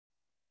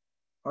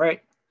All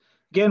right.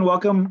 Again,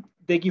 welcome.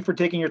 Thank you for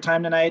taking your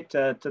time tonight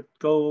to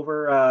go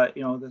over,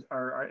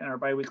 our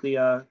biweekly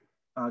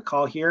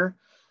call here.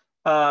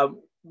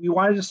 We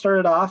wanted to start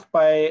it off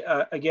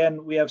by,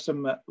 again, we have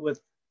some,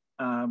 with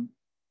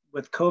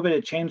COVID,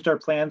 it changed our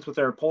plans with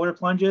our polar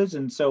plunges.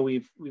 And so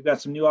we've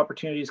got some new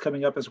opportunities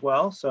coming up as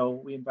well. So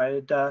we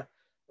invited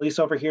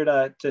Lisa over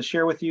here to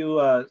share with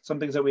you some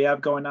things that we have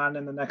going on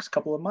in the next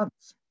couple of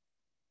months.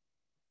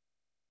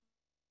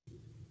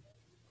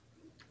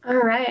 All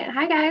right.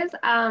 Hi, guys.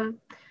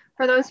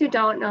 For those who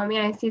don't know me,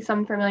 I see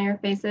some familiar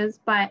faces,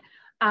 but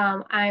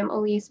I'm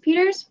Elise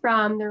Peters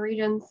from the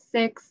Region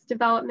 6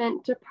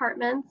 Development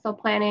Department, so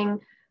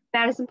planning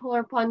Madison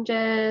Polar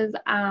Plunges,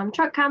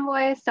 truck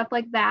convoys, stuff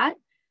like that.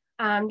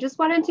 Just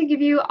wanted to give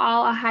you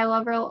all a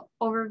high-level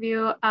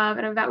overview of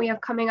an event we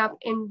have coming up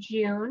in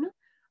June.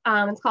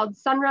 It's called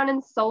Sun Run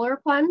and Solar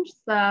Plunge,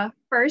 it's the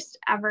first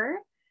ever.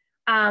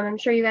 I'm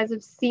sure you guys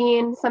have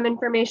seen some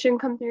information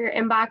come through your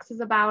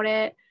inboxes about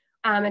it.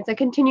 It's a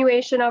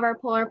continuation of our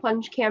Polar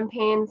Plunge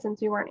campaign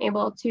since we weren't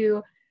able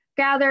to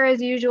gather as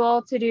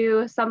usual to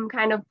do some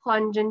kind of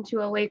plunge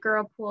into a lake or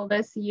a pool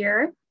this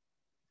year.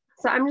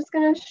 So I'm just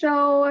going to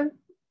show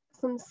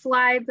some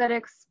slides that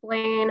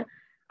explain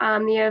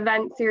the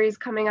event series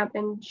coming up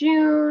in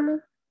June.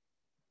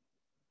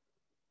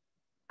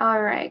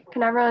 All right,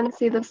 can everyone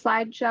see the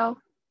slideshow?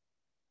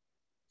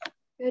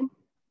 Good.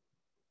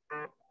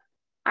 All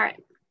right.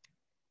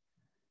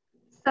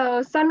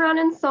 So Sun Run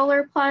and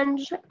Solar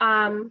Plunge,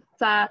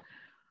 it's a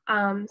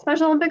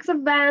Special Olympics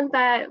event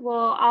that will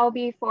all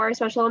be for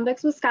Special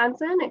Olympics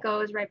Wisconsin. It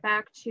goes right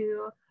back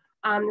to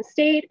the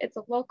state. It's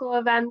a local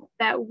event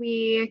that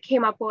we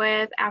came up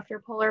with after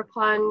Polar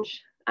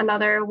Plunge,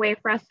 another way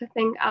for us to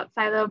think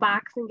outside of the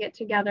box and get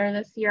together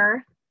this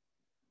year.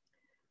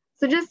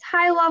 So just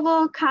high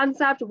level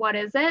concept, what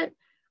is it?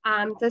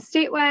 It's a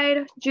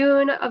statewide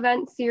June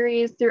event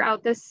series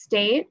throughout the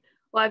state.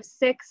 We'll have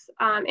 6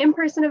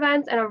 in-person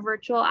events and a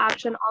virtual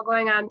option all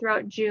going on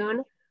throughout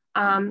June.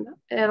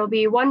 It'll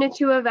be 1 to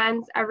 2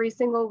 events every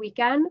single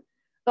weekend.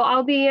 They'll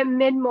all be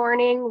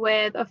mid-morning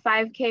with a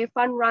 5K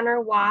fun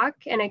runner walk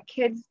and a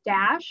kids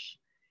dash.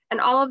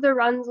 And all of the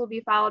runs will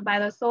be followed by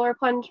the solar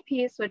plunge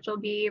piece, which will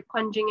be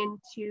plunging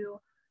into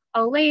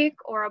a lake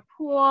or a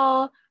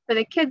pool. For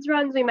the kids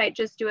runs, we might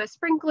just do a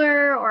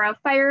sprinkler or a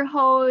fire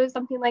hose,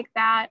 something like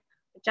that.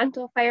 A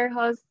gentle fire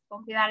hose,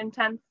 won't be that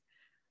intense.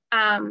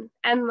 And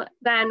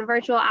then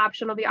virtual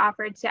option will be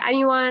offered to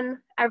anyone,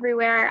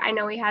 everywhere. I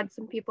know we had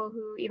some people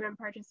who even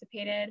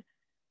participated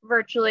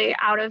virtually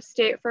out of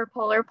state for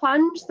Polar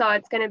Plunge. So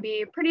it's going to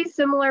be a pretty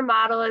similar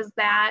model as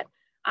that.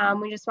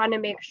 We just wanted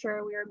to make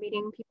sure we were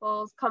meeting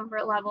people's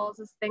comfort levels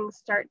as things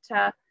start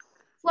to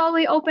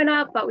slowly open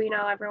up, but we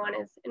know everyone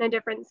is in a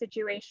different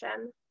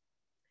situation.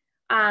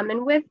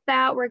 And with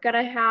that, we're going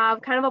to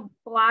have kind of a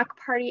block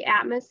party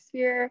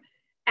atmosphere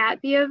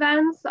at the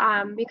events.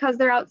 Because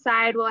they're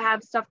outside, we'll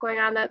have stuff going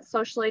on that's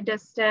socially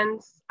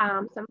distanced,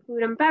 some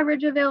food and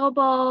beverage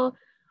available,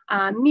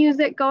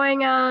 music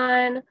going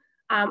on.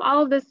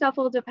 All of this stuff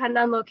will depend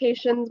on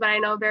locations, but I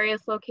know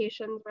various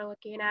locations we're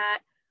looking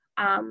at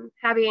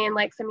having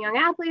like some young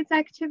athletes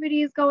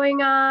activities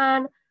going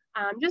on,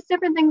 just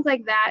different things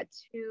like that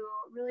to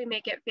really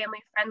make it family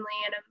friendly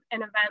and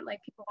an event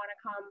like people want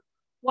to come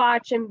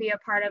watch and be a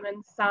part of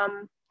in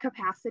some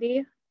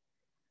capacity.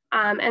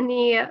 And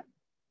the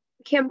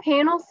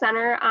campaign will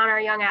center on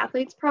our young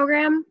athletes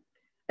program.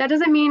 That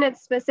doesn't mean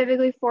it's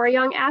specifically for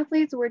young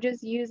athletes. We're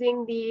just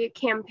using the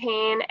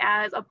campaign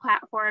as a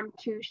platform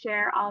to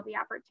share all the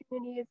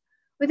opportunities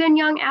within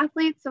young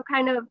athletes. So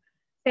kind of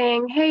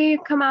saying, hey,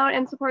 come out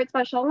and support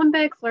Special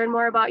Olympics, learn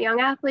more about young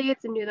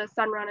athletes and do the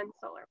Sun Run and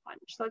Solar Plunge.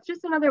 So it's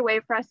just another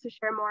way for us to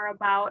share more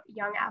about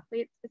young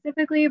athletes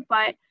specifically,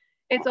 but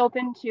it's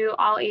open to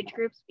all age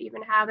groups. We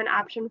even have an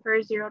option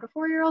for 0 to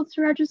 4-year-olds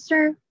to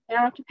register. They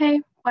don't have to pay,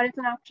 but it's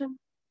an option.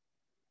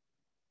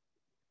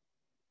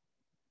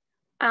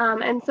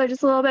 And so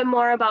just a little bit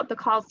more about the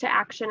calls to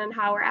action and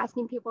how we're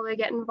asking people to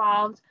get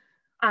involved.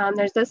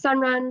 There's the Sun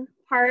Run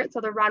part,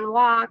 so the run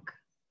walk,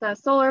 the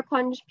solar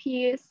plunge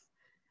piece.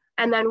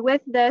 And then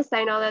with this,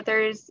 I know that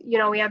there's,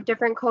 we have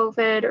different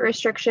COVID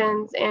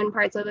restrictions in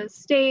parts of the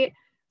state,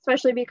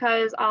 especially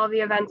because all of the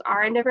events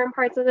are in different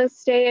parts of the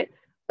state.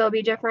 There'll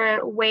be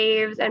different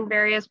waves and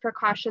various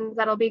precautions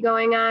that'll be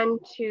going on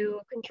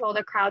to control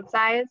the crowd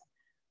size.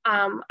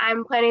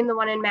 I'm planning the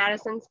one in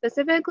Madison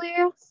specifically.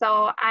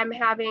 So I'm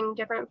having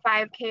different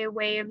 5K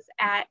waves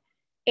at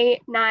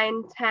 8,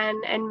 9,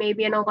 10, and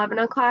maybe an 11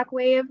 o'clock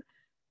wave,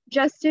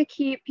 just to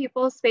keep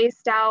people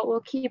spaced out.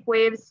 We'll keep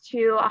waves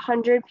to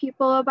 100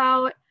 people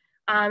about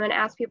and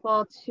ask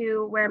people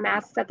to wear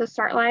masks at the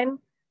start line.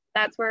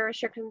 That's where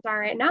restrictions are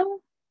right now.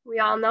 We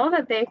all know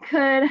that they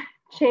could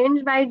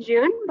change by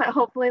June, but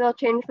hopefully they'll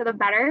change for the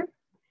better.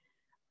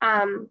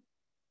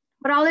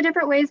 But all the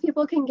different ways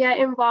people can get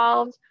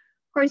involved.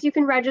 Of course, you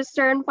can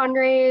register and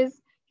fundraise.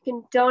 You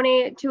can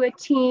donate to a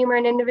team or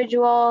an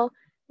individual.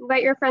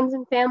 Invite your friends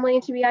and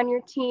family to be on your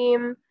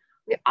team.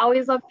 We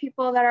always love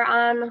people that are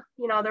on,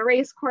 the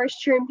race course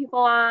cheering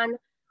people on.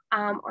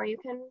 or you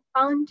can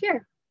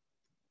volunteer.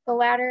 The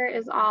latter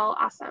is all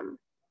awesome.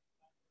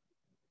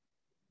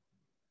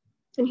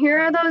 And here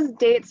are those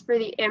dates for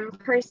the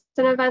in-person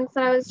events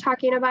that I was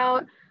talking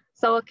about.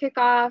 So we'll kick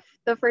off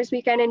the first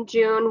weekend in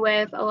June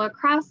with a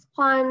lacrosse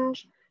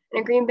plunge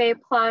and a Green Bay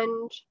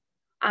plunge.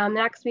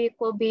 Next week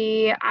will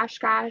be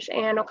Oshkosh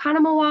and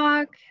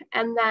Oconomowoc.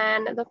 And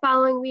then the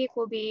following week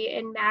will be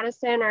in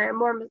Madison, or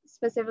more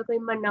specifically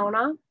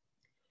Monona.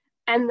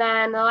 And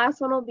then the last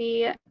one will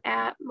be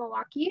at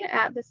Milwaukee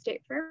at the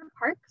State Fair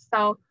Park.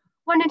 So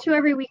 1 to 2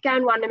 every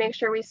weekend. Wanted to make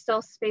sure we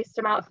still spaced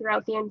them out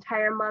throughout the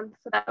entire month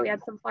so that we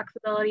had some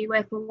flexibility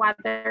with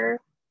weather.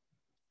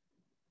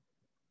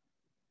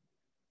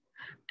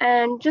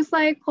 And just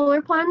like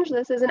Polar Plunge,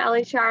 this is an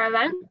LHR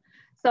event.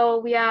 So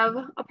we have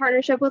a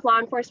partnership with Law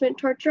Enforcement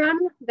Torch Run.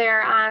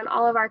 They're on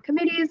all of our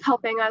committees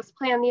helping us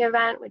plan the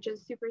event, which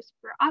is super,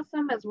 super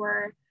awesome as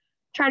we're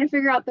trying to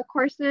figure out the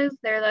courses.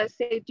 They're the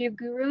safety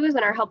gurus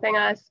and are helping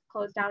us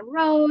close down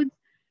roads,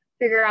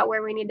 figure out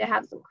where we need to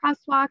have some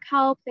crosswalk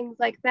help, things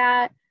like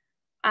that.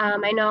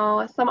 I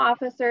know some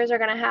officers are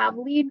going to have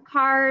lead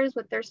cars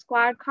with their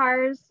squad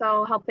cars,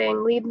 so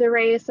helping lead the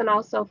race and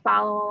also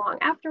follow along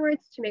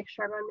afterwards to make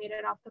sure everyone made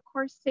it off the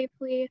course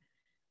safely.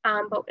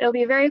 But it'll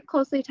be very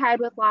closely tied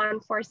with law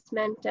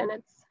enforcement, and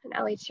it's an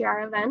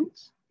LHR event.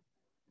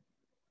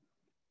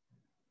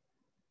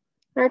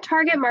 Our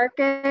target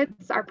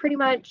markets are pretty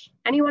much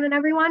anyone and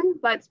everyone,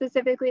 but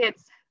specifically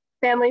it's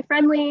family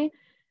friendly.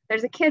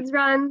 There's a kids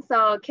run,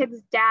 so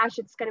kids dash,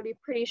 it's going to be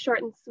pretty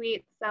short and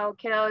sweet. So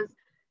kiddos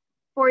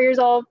 4 years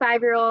old,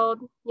 5-year-old,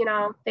 you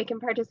know, they can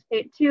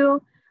participate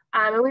too.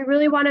 And we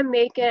really want to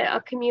make it a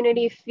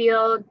community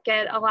feel,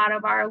 get a lot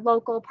of our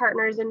local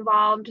partners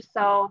involved.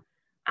 So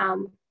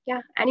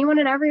yeah, anyone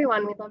and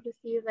everyone, we'd love to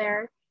see you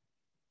there.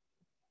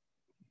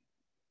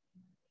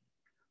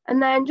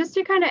 And then just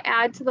to kind of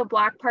add to the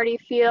block party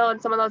feel and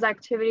some of those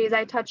activities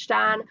I touched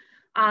on,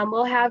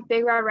 we'll have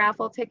Big Red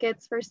Raffle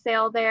tickets for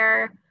sale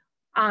there,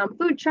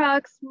 food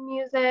trucks,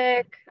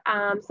 music,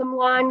 some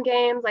lawn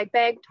games like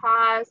bag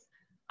toss.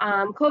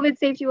 COVID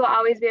safety will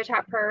always be a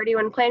top priority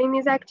when planning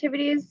these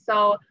activities.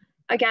 So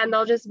again,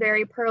 they'll just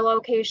vary per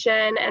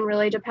location and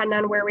really depend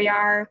on where we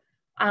are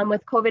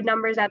with COVID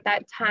numbers at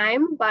that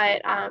time.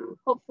 But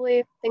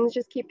hopefully things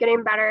just keep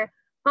getting better.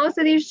 Most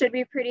of these should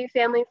be pretty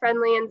family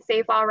friendly and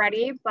safe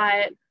already,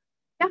 but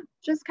yeah,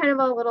 just kind of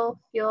a little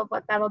feel of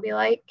what that'll be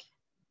like.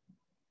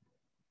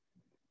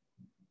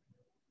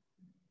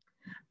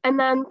 And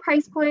then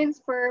price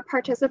points for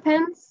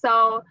participants.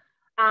 So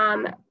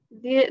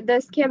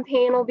this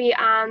campaign will be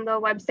on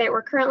the website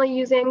we're currently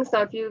using.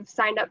 So if you've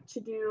signed up to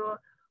do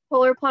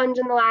Polar Plunge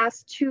in the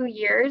last 2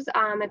 years,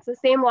 it's the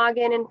same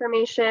login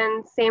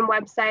information, same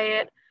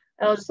website.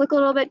 It'll just look a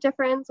little bit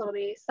different. So it'll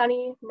be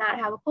sunny, not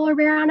have a polar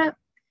bear on it.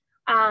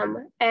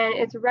 And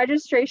it's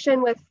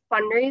registration with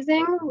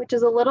fundraising, which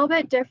is a little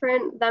bit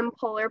different than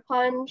Polar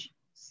Plunge.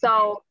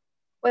 So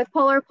with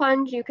Polar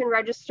Plunge, you can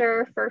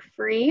register for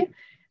free,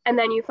 and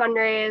then you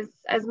fundraise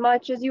as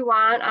much as you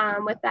want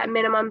with that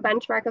minimum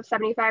benchmark of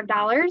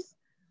 $75.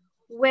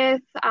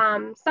 With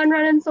Sun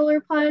Run and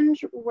Solar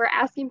Plunge, we're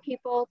asking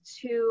people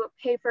to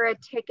pay for a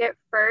ticket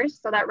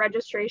first, so that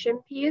registration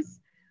piece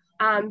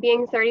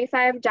being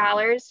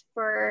 $35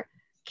 for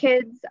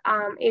kids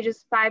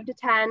ages 5 to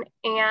 10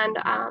 and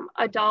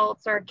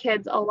adults or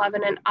kids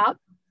 11 and up.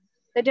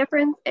 The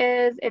difference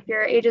is if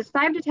you're ages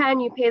 5 to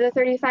 10, you pay the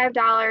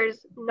 $35,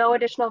 no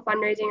additional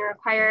fundraising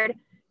required.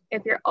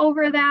 If you're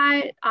over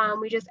that,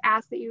 we just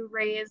ask that you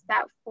raise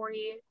that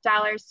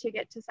 $40 to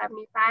get to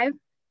 $75.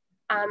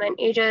 And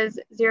ages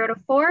 0 to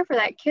 4 for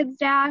that kids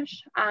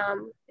dash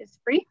is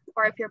free.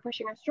 Or if you're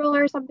pushing a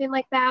stroller or something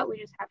like that, we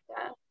just have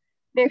to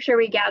make sure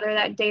we gather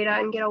that data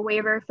and get a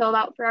waiver filled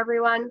out for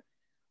everyone.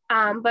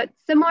 But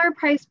similar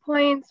price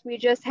points, we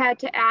just had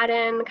to add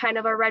in kind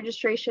of a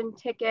registration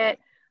ticket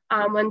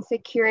when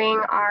securing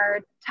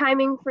our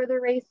timing for the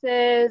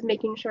races,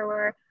 making sure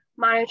we're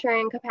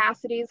monitoring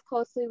capacities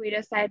closely. We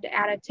decided to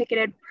add a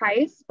ticketed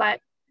price, but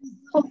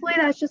hopefully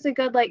that's just a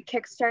good like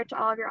kickstart to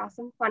all of your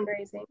awesome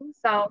fundraising.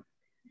 So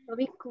it'll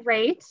be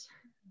great.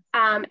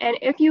 And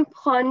if you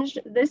plunged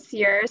this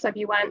year, so if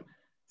you went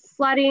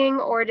sledding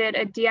or did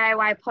a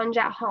DIY plunge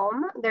at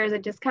home, there's a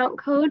discount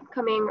code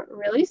coming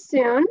really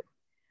soon.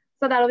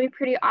 So that'll be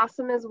pretty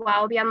awesome as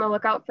well. Be on the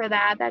lookout for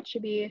that. That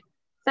should be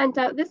sent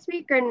out this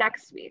week or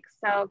next week.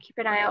 So keep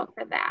an eye out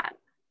for that.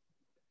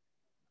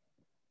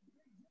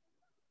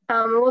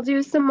 We'll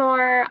do some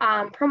more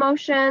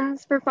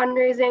promotions for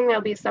fundraising.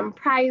 There'll be some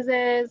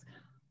prizes.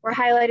 We're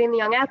highlighting the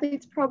Young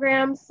Athletes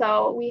program.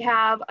 So we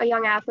have a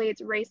Young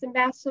Athletes race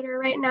ambassador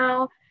right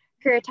now,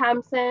 Kira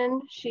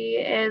Thompson. She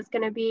is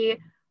going to be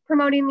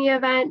promoting the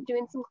event,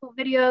 doing some cool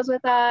videos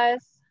with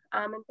us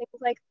and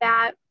things like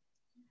that.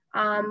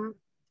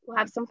 We'll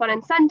have some fun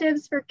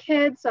incentives for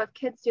kids. So if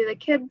kids do the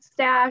kids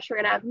dash, we're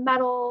going to have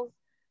medals.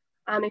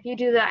 If you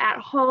do the at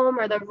home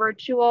or the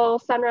virtual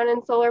Sun Run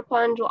and Solar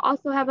Plunge, we'll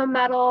also have a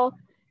medal.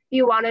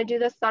 you want to do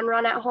the sun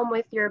run at home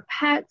with your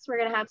pets, we're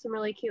going to have some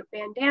really cute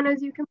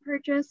bandanas you can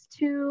purchase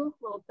too,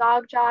 little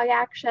dog jog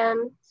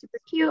action, super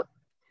cute.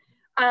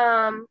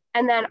 And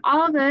then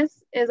all of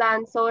this is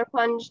on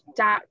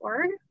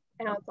solarplunge.org.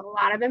 I know it's a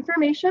lot of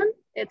information.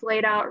 It's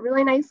laid out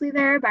really nicely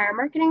there by our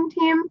marketing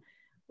team.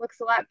 Looks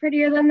a lot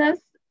prettier than this.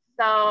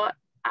 So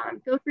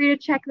feel free to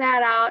check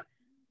that out.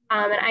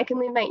 And I can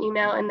leave my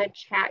email in the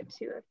chat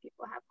too if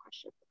people have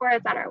questions, or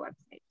it's on our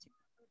website too.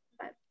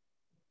 But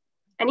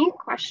any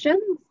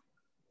questions?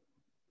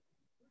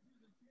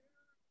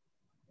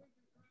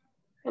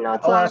 I know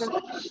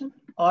it's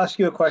I'll ask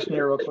you a question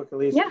here real quick,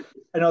 Elise. Yeah.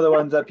 I know the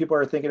ones that people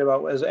are thinking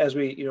about as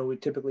we, we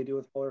typically do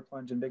with Polar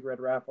Plunge and Big Red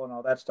Raffle and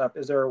all that stuff.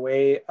 Is there a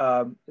way,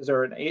 is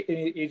there an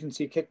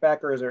agency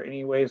kickback, or is there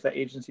any ways that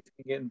agencies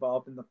can get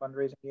involved in the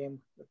fundraising game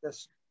with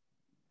this?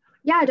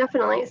 Yeah,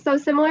 definitely. So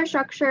similar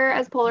structure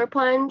as Polar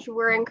Plunge,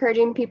 we're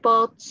encouraging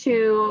people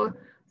to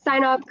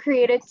sign up,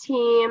 create a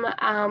team,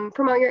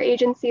 promote your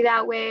agency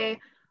that way.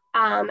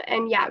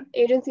 And yeah,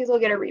 agencies will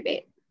get a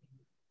rebate.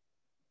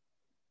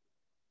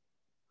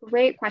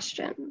 Great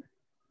question.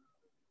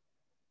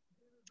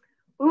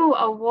 Ooh,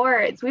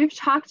 awards. We've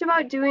talked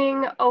about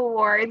doing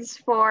awards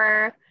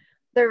for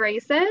the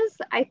races.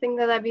 I think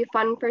that that'd be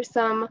fun for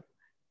some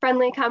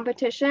friendly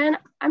competition.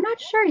 I'm not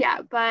sure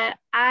yet, but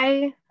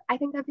I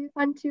think that'd be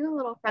fun too, a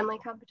little friendly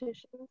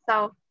competition.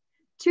 So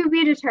to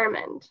be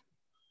determined.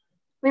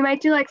 We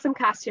might do like some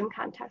costume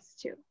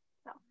contests too.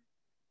 So.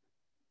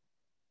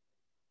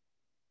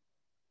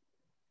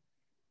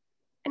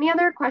 Any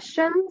other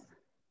questions?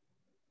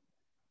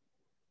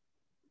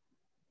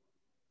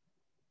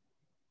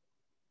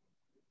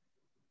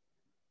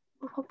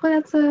 Hopefully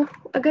that's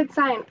a good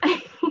sign.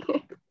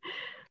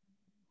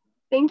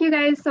 Thank you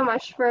guys so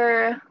much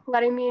for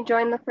letting me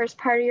join the first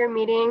part of your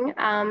meeting.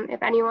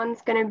 If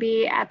anyone's going to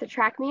be at the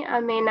track meet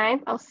on May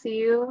 9th, I'll see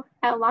you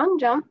at Long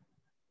Jump.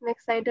 I'm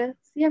excited to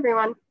see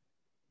everyone.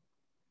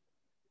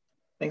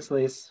 Thanks,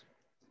 Elise.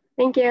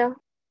 Thank you.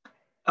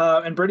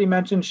 And Brittany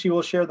mentioned she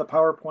will share the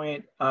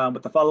PowerPoint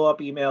with the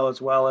follow-up email,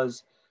 as well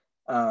as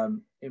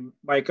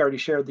Mike already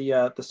shared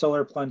the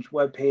Solar Plunge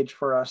webpage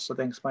for us. So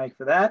thanks, Mike,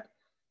 for that.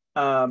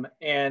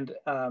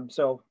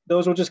 So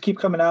those will just keep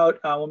coming out.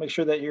 We'll make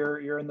sure that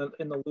you're in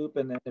the loop,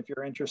 and then if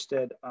you're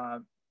interested,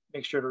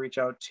 make sure to reach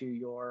out to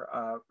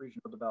your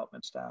regional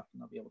development staff,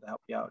 and they'll be able to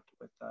help you out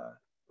with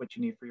what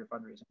you need for your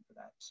fundraising for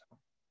that. So,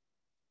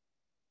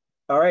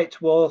 all right,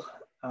 we'll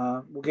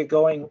get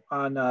going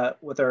on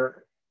with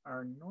our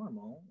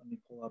normal. Let me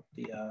pull up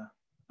the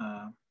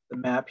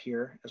map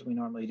here as we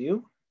normally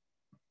do.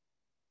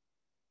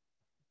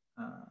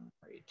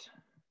 Right.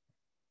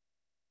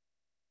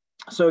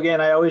 So again,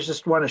 I always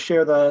just want to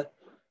share the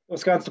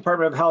Wisconsin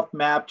Department of Health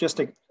map, just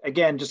to,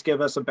 again, just give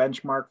us a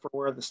benchmark for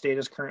where the state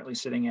is currently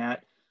sitting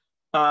at.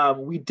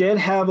 We did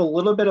have a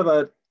little bit of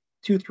a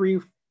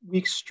 2-3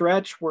 week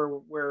stretch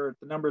where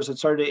the numbers had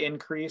started to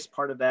increase.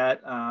 Part of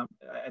that, I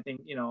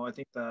think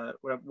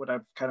what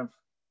I've kind of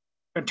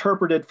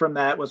interpreted from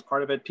that was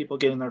part of it, people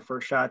getting their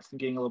first shots and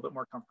getting a little bit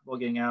more comfortable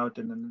getting out,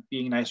 and then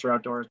being nicer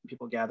outdoors,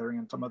 people gathering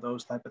and some of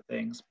those type of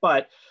things.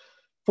 But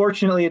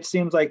fortunately, it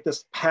seems like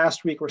this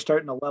past week we're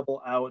starting to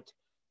level out.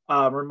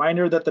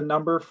 Reminder that the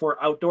number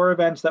for outdoor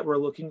events that we're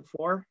looking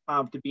for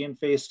to be in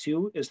phase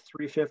 2 is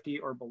 350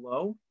 or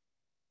below.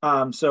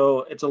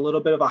 So it's a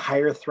little bit of a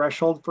higher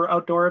threshold for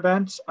outdoor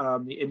events.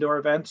 The indoor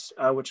events,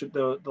 which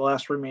the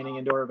last remaining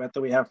indoor event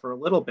that we have for a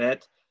little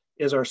bit,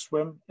 is our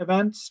swim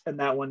events, and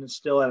that one is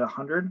still at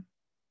 100.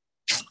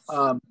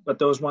 But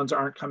those ones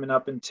aren't coming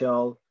up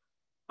until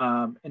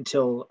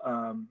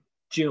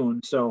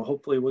June. So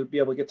hopefully we'll be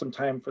able to get some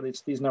time for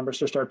these numbers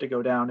to start to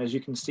go down. As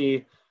you can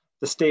see,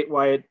 the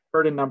statewide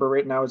burden number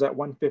right now is at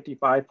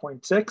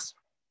 155.6.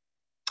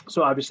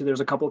 So obviously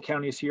there's a couple of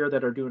counties here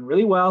that are doing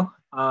really well,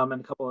 and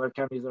a couple other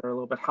counties that are a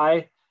little bit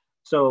high.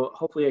 So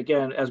hopefully,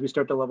 again, as we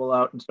start to level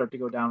out and start to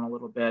go down a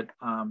little bit,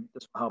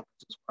 this will help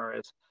as far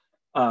as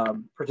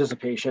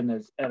participation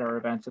at our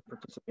events and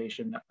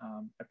participation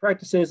at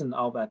practices and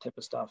all that type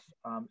of stuff.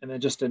 And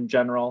then just in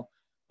general,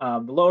 the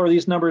lower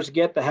these numbers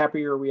get, the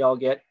happier we all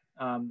get.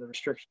 The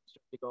restrictions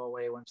start to go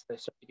away once they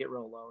start to get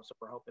real low. So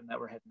we're hoping that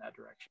we're heading that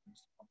direction.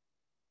 So,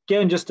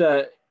 again, just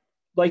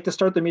like to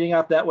start the meeting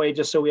off that way,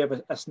 just so we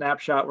have a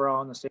snapshot. We're all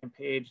on the same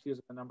page. These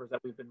are the numbers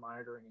that we've been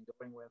monitoring and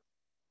going with.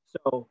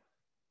 So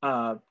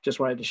just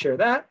wanted to share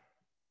that.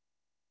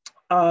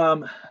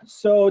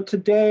 So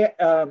today,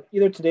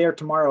 either today or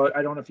tomorrow,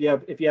 I don't know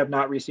if you have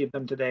not received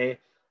them today,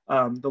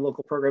 the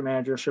local program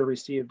manager should have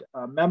received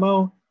a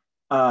memo.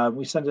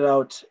 We sent it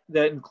out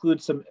that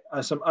includes some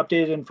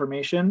updated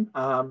information.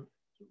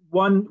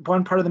 One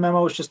part of the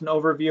memo is just an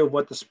overview of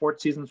what the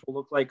sports seasons will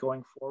look like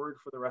going forward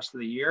for the rest of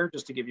the year,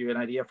 just to give you an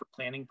idea for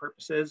planning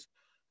purposes.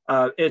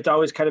 It's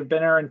always kind of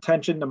been our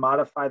intention to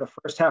modify the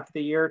first half of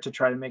the year to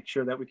try to make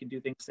sure that we can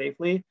do things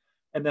safely.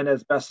 And then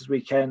as best as we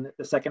can,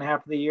 the second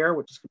half of the year,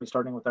 which is going to be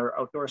starting with our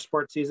outdoor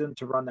sports season,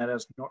 to run that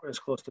as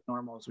close to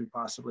normal as we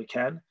possibly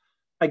can.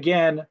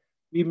 Again,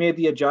 we made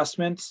the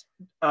adjustments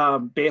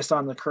based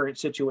on the current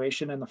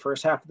situation in the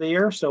first half of the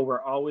year. So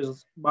we're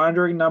always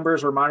monitoring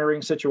numbers, we're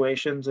monitoring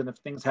situations, and if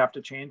things have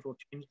to change, we'll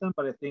change them.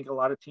 But I think a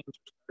lot of teams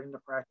are starting to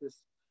practice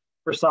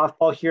for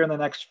softball here in the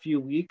next few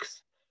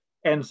weeks.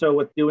 And so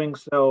with doing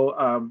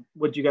so,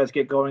 would you guys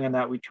get going on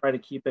that? We try to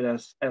keep it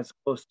as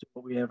close to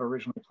what we have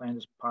originally planned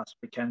as we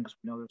possibly can, because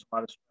we know there's a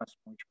lot of stress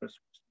when we try to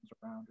switch things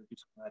around or do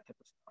some of that type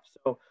of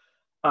stuff.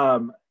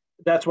 So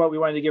that's why we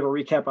wanted to give a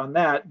recap on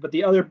that. But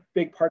the other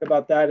big part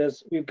about that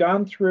is we've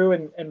gone through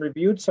and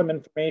reviewed some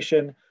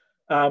information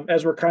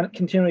as we're kind of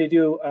continuing to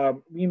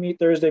do. We meet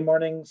Thursday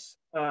mornings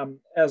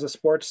as a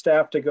sports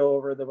staff to go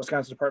over the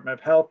Wisconsin Department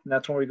of Health, and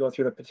that's when we go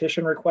through the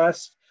petition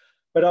request.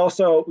 But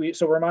also,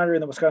 we're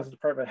monitoring the Wisconsin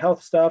Department of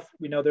Health stuff.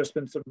 We know there's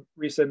been some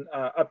recent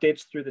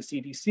updates through the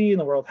CDC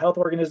and the World Health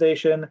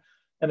Organization,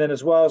 and then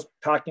as well as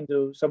talking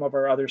to some of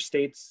our other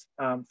states,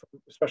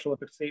 Special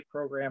Olympic state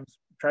programs,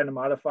 trying to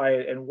modify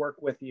it and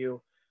work with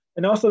you.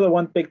 And also the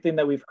one big thing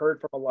that we've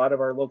heard from a lot of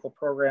our local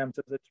programs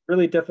is it's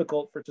really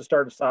difficult to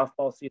start a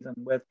softball season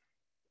with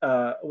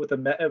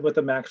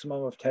a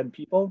maximum of 10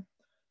 people.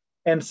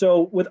 And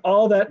so with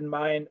all that in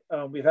mind,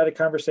 we've had a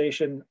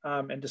conversation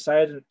and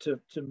decided to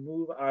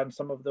move on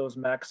some of those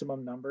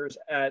maximum numbers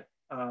at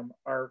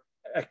our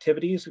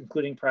activities,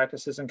 including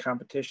practices and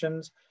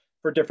competitions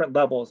for different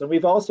levels. And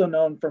we've also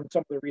known from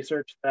some of the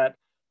research that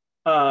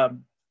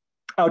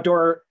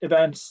outdoor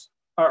events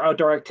or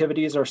outdoor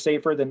activities are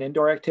safer than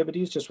indoor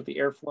activities, just with the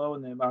airflow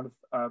and the amount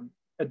of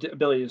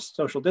ability to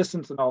social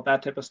distance and all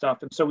that type of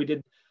stuff. And so we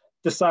did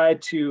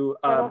decide to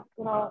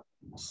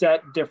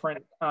set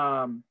different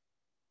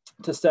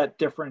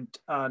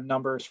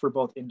numbers for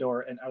both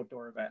indoor and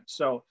outdoor events.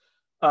 So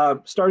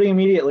starting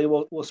immediately,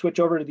 we'll switch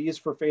over to these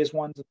for phase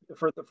one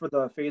for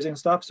the phasing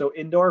stuff. So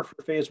indoor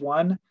for phase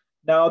one,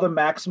 now the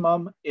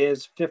maximum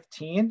is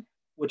 15,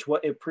 which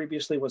what it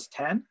previously was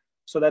 10.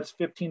 So that's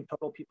 15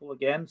 total people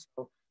again.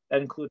 So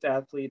that includes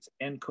athletes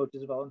and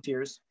coaches and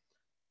volunteers.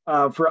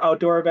 For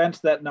outdoor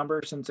events, that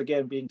number, since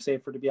again being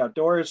safer to be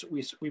outdoors,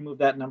 we moved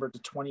that number to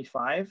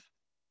 25.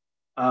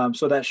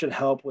 So that should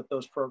help with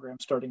those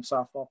programs starting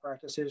softball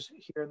practices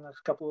here in the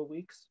next couple of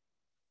weeks.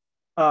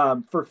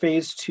 For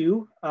phase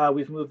two,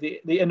 we've moved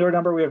the indoor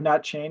number, we have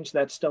not changed,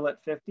 that's still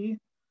at 50,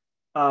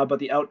 but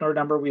the outdoor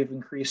number we've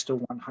increased to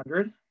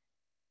 100.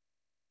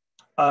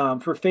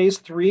 For phase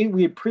three,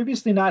 we had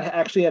previously not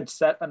actually had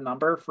set a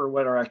number for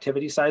what our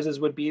activity sizes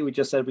would be. We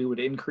just said we would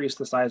increase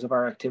the size of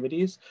our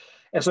activities.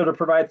 And so to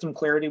provide some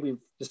clarity, we've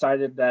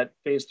decided that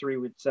phase three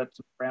would set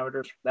some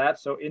parameters for that.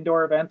 So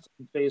indoor events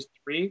in phase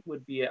three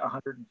would be at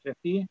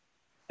 150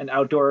 and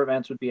outdoor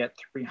events would be at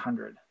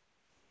 300.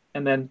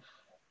 And then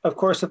of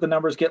course, if the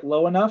numbers get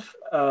low enough,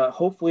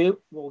 hopefully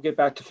we'll get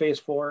back to phase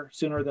four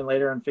sooner than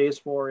later. And phase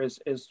four is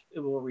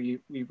where we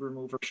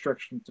remove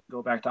restrictions to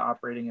go back to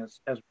operating as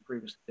we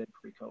previously did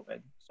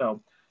pre-COVID.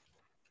 So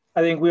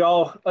I think we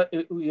all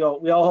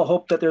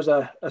hope that there's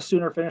a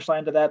sooner finish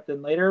line to that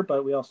than later,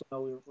 but we also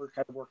know we're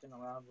kind of working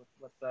around with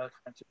what the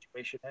current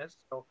situation is.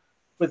 So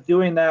with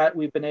doing that,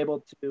 we've been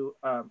able to,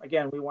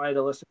 again, we wanted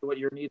to listen to what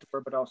your needs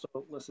were, but also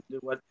listen to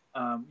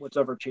what's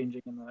ever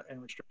changing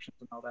in restrictions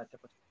and all that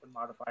type of stuff and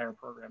modify our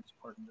programs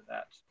according to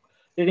that. So,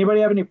 did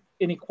anybody have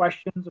any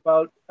questions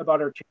about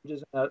our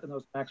changes in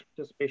those max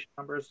participation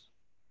numbers?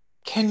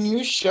 Can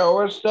you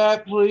show us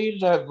that,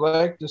 please? I'd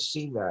like to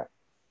see that.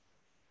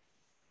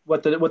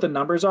 What the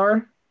numbers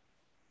are?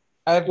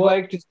 I'd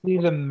like to see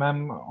the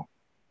memo.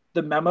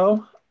 The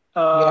memo?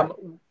 Yeah.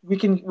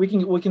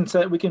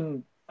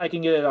 I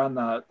can get it on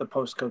the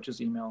post coach's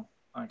email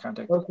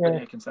contact. Okay.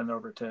 I can send it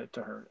over to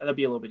her. That'll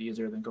be a little bit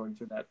easier than going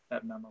through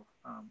that memo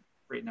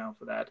right now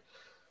for that.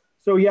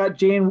 So yeah,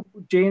 Jane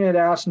had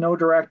asked no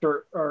direct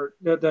or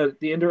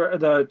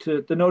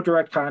the no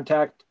direct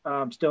contact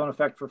still in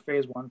effect for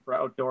phase one for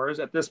outdoors.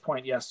 At this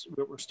point, yes,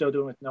 we're still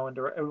doing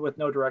with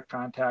no direct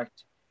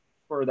contact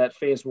for that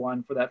phase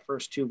one for that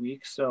first 2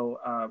 weeks. So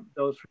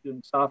those for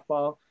doing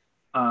softball.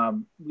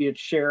 We had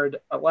shared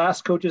at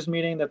last coaches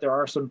meeting that there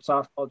are some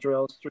softball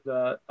drills through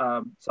the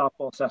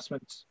softball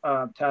assessments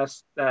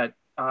tests that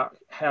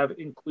have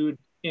include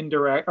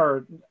indirect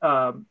or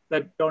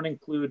that don't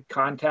include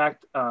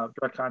contact,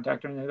 direct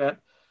contact or anything like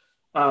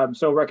that.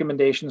 So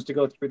recommendations to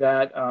go through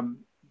that.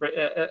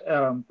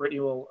 Brittany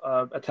will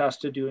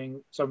attest to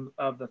doing some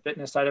of the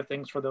fitness side of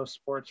things for those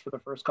sports for the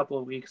first couple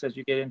of weeks as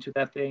you get into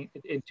that thing,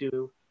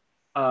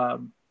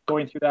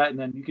 going through that, and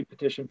then you can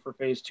petition for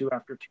phase two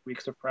after 2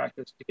 weeks of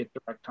practice to get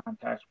direct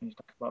contact when you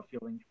talk about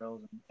fielding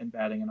drills and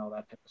batting and all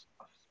that type of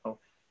stuff. So,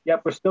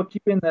 yep, we're still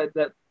keeping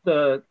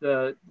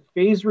the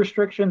phase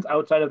restrictions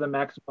outside of the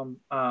maximum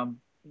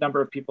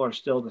number of people are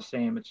still the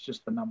same. It's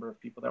just the number of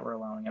people that we're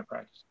allowing at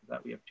practice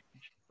that we have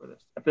changed for this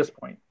at this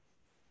point.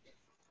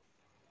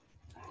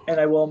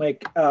 And I will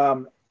make,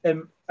 and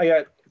I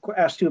got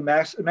asked to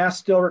mask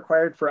still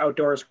required for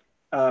outdoors.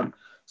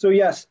 So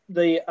yes,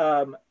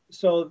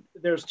 so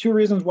there's two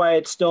reasons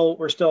why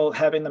we're still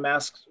having the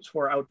masks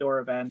for outdoor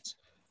events.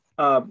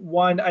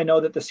 One, I know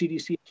that the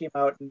CDC came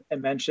out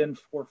and mentioned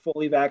for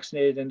fully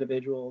vaccinated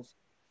individuals,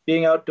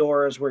 being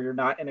outdoors where you're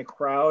not in a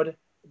crowd,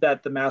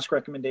 that the mask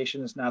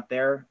recommendation is not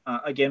there.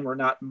 Again, we're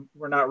not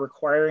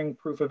requiring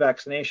proof of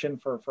vaccination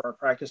for our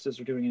practices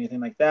or doing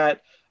anything like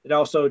that. It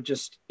also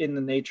just in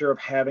the nature of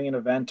having an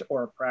event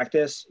or a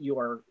practice, you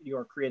are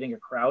creating a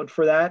crowd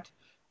for that,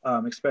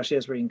 especially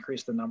as we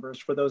increase the numbers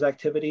for those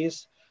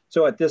activities.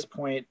 So at this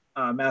point,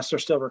 masks are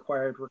still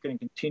required. We're going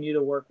to continue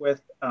to work with,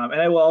 and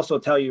I will also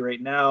tell you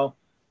right now,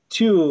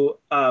 too,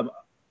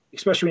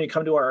 especially when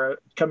you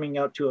coming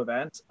out to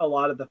events, a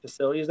lot of the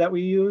facilities that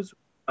we use,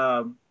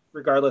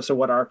 regardless of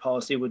what our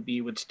policy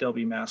would still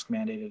be mask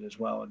mandated as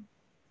well.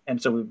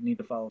 And so we need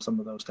to follow some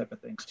of those type of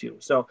things too.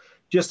 So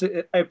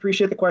I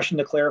appreciate the question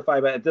to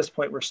clarify, but at this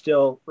point, we're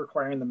still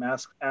requiring the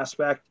mask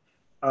aspect.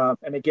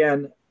 And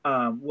again,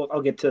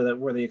 I'll get to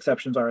where the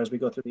exceptions are as we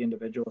go through the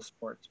individual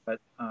sports, but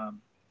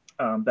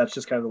that's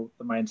just kind of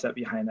the mindset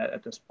behind that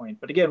at this point.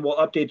 But again, we'll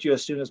update you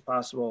as soon as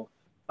possible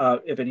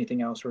if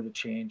anything else were to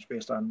change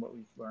based on what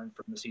we've learned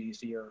from the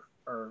CDC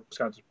or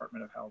Wisconsin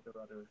Department of Health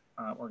or other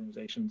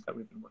organizations that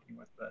we've been working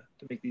with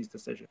to make these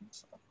decisions.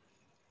 So.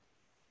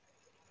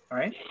 All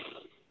right.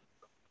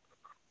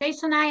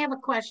 Jason, I have a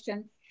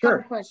question.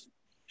 Sure.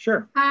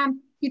 Sure.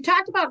 You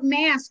talked about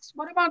masks.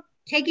 What about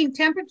taking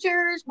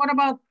temperatures? What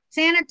about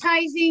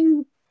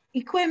sanitizing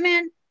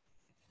equipment?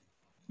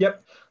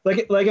 Yep.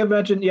 Like I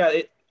mentioned,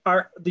 yeah,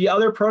 the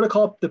other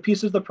protocol, the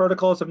pieces of the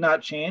protocols have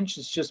not changed.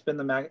 It's just been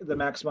the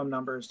maximum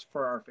numbers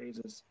for our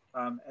phases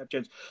have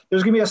changed.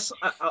 There's going to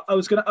be I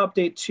was going to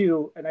update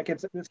too, and I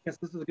guess this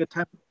is a good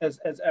time as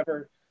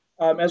ever.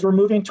 As we're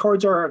moving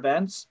towards our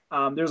events,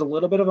 there's a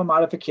little bit of a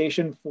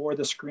modification for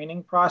the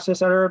screening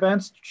process at our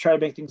events to try to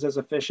make things as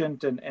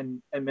efficient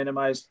and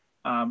minimize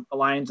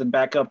aligns and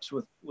backups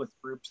with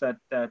groups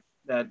that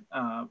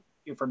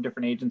from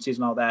different agencies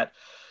and all that.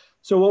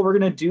 So what we're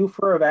going to do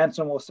for events,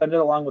 and we'll send it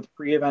along with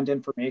pre-event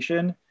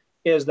information,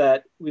 is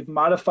that we've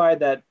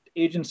modified that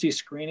agency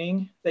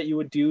screening that you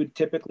would do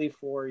typically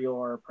for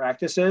your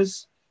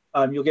practices.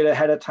 You'll get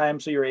ahead of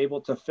time so you're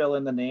able to fill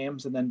in the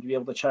names and then be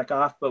able to check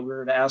off. But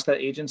we're to ask that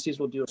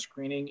agencies will do a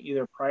screening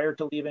either prior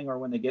to leaving or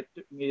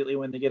immediately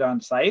when they get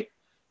on site.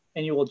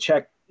 And you'll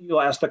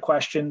ask the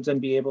questions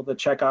and be able to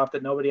check off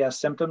that nobody has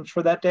symptoms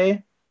for that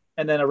day.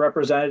 And then a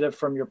representative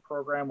from your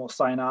program will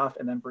sign off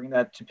and then bring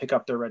that to pick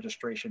up their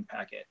registration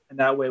packet. And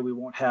that way we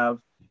won't have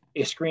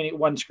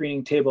one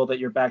screening table that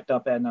you're backed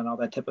up in and all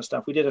that type of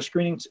stuff. We did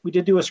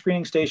do a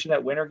screening station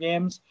at Winter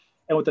Games,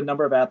 and with the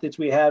number of athletes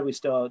we had, we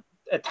still,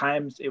 at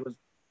times it was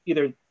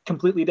either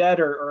completely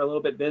dead or a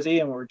little bit busy,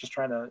 and we're just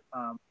trying to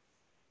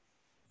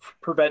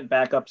prevent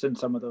backups in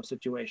some of those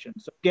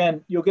situations. So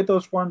again, you'll get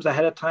those forms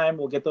ahead of time.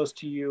 We'll get those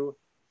to you.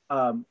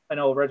 I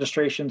know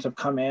registrations have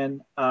come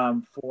in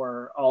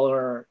for all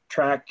our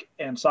track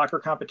and soccer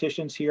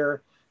competitions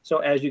here. So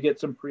as you get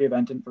some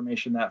pre-event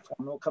information, that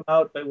form will come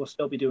out, but we'll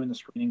still be doing the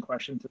screening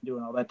questions and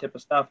doing all that type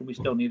of stuff. And we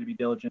still need to be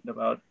diligent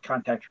about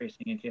contact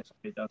tracing in case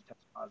somebody does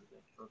test positive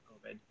for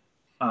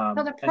COVID.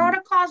 So the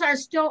protocols are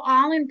still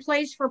all in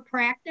place for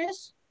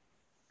practice?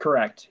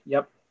 Correct.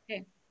 Yep.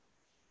 Okay.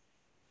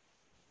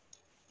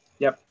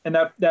 Yep. And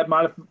that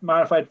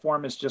modified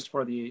form is just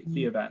for the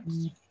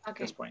events at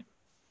this point.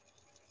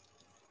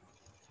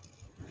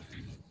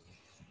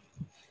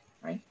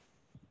 Right.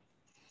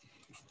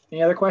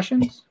 Any other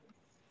questions?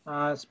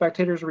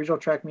 Spectators, regional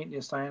track meet, you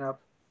sign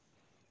up.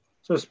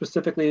 So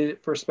specifically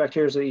for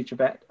spectators at each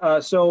event.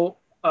 So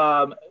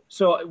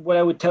what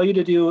I would tell you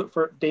to do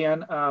for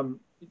Dan,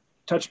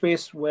 touch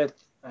base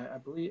with, I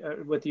believe,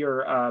 with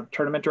your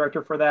tournament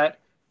director for that.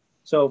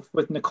 So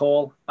with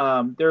Nicole,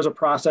 there's a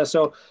process.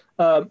 So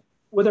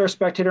with our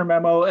spectator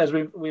memo, as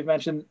we've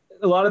mentioned,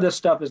 a lot of this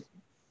stuff has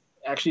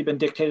actually been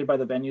dictated by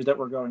the venues that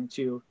we're going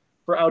to.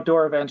 For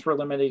outdoor events, we're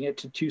limiting it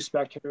to 2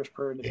 spectators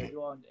per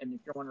individual. And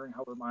if you're wondering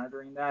how we're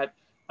monitoring that,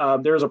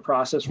 there's a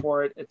process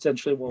for it.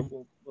 Essentially,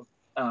 we'll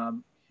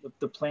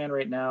the plan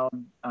right now.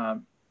 I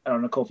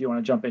don't know, Nicole, if you want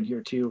to jump in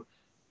here too.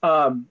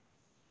 The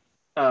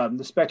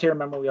spectator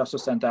memo we also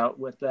sent out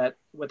with that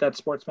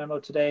sports memo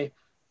today,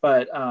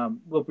 but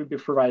we'll be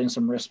providing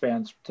some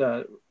wristbands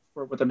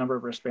with a number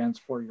of wristbands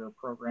for your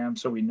program,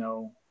 so we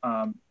know,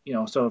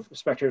 so if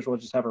spectators will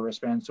just have a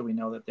wristband, so we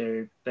know that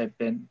they've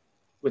been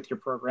with your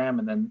program,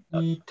 and then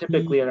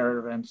typically at our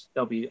events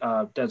there'll be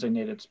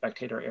designated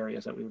spectator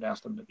areas that we would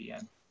ask them to be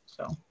in.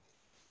 So.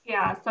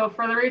 Yeah, so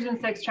for the Region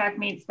 6 track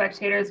meet,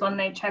 spectators, when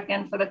they check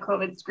in for the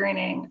COVID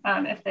screening,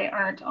 if they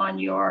aren't on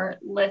your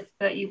list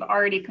that you've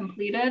already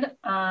completed,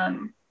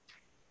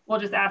 we'll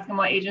just ask them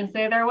what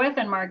agency they're with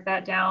and mark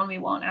that down. We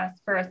won't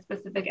ask for a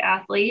specific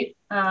athlete.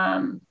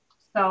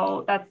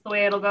 So that's the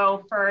way it'll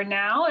go for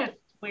now. If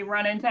we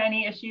run into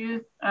any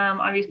issues,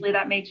 obviously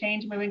that may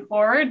change moving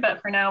forward,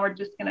 but for now, we're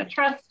just gonna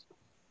trust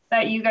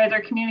that you guys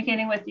are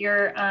communicating with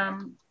your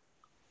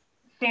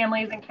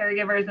families and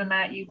caregivers, and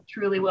that you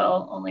truly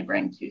will only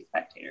bring 2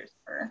 spectators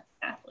per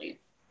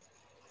athlete.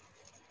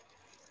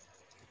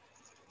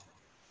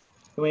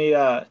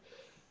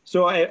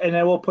 And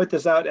I will put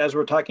this out as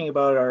we're talking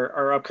about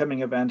our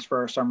upcoming events for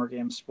our Summer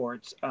Games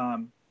sports.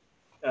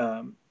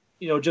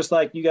 just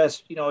like you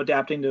guys,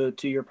 adapting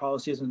to your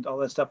policies and all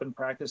that stuff in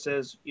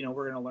practices,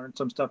 we're going to learn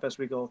some stuff as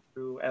we go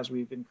through, as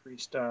we've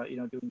increased,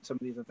 doing some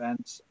of these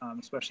events,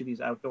 especially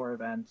these outdoor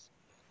events.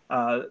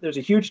 There's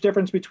a huge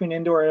difference between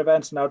indoor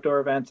events and outdoor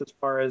events as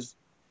far as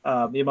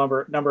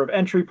the number of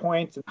entry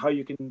points and how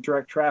you can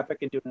direct traffic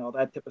and doing all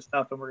that type of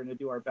stuff. And we're going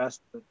to do our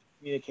best to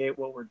communicate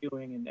what we're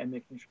doing and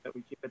making sure that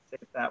we keep it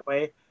safe that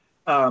way.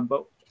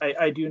 But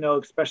I do know,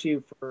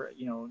 especially for,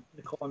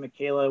 Nicole and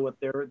Michaela, with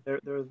they're the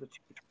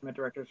two tournament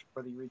directors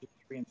for the Region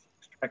 3 and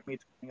 6 track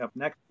meets coming up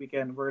next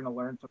weekend. We're going to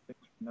learn some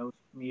things from those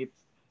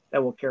meets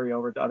that will carry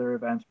over to other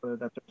events, whether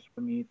that's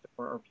a meet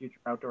or future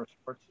outdoor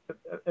sports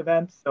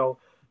events. So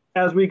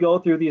as we go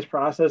through these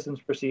processes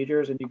and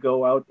procedures and you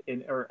go out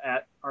or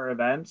at our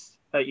events,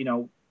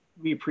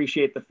 we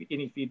appreciate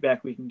any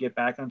feedback we can get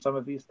back on some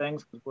of these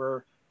things, because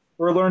we're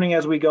learning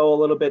as we go a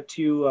little bit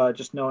too,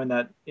 just knowing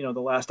that, the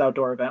last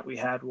outdoor event we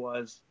had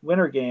was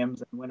Winter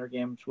Games, and Winter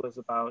Games was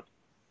about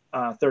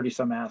 30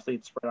 some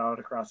athletes spread out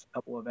across a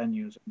couple of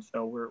venues. And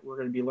so we're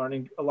going to be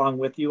learning along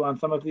with you on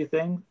some of these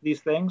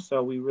things.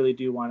 So we really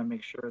do want to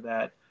make sure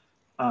that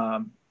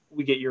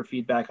we get your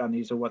feedback on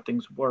these, and what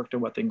things worked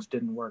and what things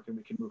didn't work, and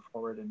we can move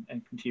forward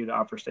and continue to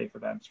offer safe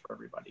events for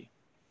everybody.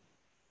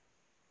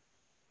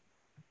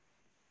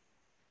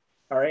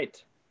 All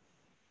right.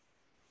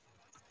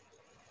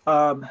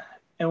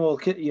 And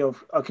we'll,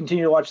 I'll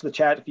continue to watch the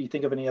chat. If you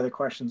think of any other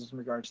questions in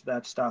regards to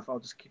that stuff, I'll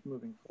just keep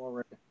moving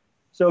forward.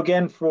 So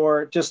again,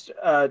 for just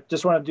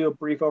want to do a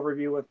brief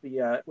overview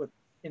with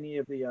any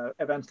of the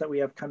events that we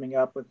have coming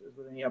up with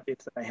any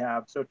updates that I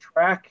have. So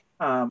track,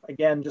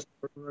 again, just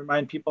to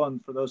remind people,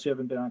 and for those who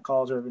haven't been on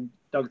calls or haven't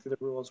dug through the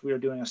rules, we are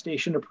doing a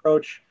station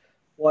approach.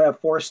 We'll have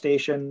 4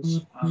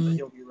 stations that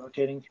you'll be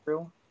rotating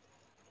through.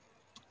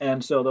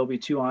 And so there'll be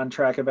 2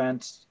 on-track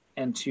events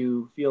and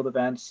 2 field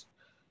events.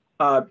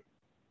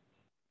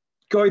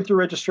 Going through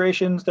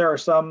registrations, there are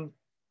some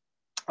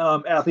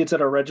athletes that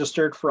are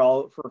registered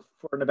for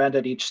an event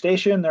at each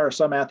station. There are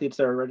some athletes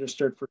that are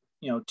registered for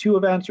 2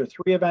 events or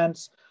 3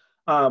 events.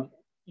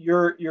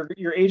 Your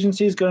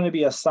agency is going to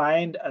be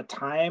assigned a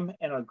time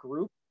and a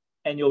group,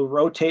 and you'll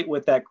rotate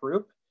with that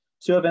group.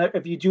 So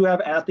if you do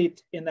have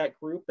athletes in that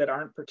group that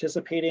aren't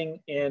participating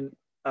in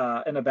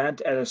an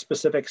event at a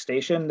specific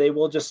station, they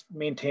will just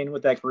maintain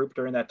with that group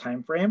during that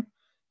time frame.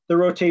 The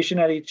rotation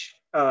at each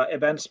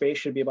event space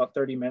should be about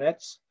 30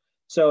 minutes.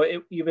 So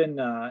even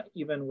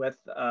with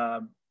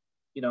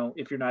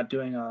if you're not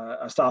doing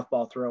a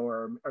softball throw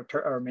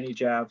or mini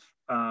jav,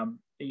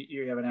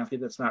 you have an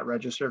athlete that's not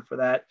registered for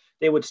that,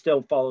 they would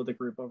still follow the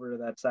group over to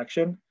that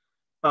section.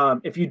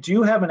 If you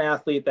do have an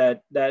athlete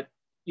that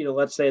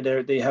let's say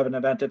they have an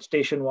event at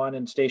station 1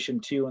 and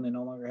station 2, and they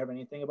no longer have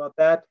anything about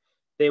that,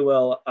 they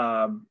will,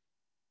 then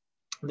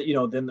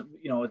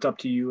it's up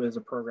to you as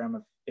a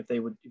program if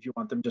you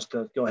want them just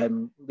to go ahead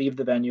and leave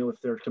the venue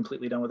if they're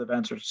completely done with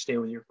events, or to stay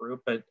with your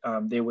group. But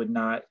we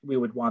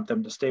would want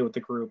them to stay with the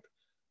group.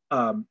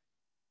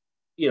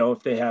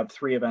 If they have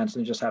 3 events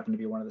and it just happen to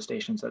be one of the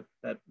stations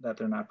that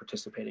they're not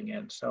participating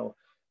in. So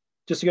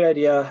just a good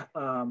idea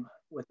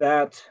with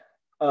that.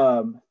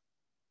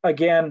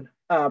 Again,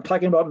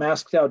 talking about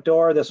masks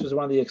outdoor, this was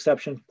one of the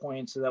exception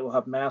points, that we'll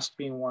have masks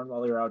being worn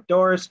while you're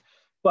outdoors,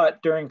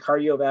 but during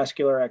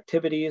cardiovascular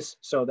activities,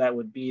 so that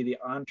would be the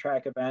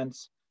on-track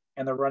events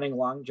and the running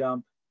long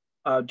jump,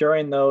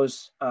 during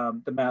those,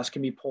 the mask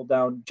can be pulled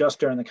down just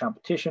during the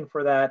competition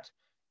for that.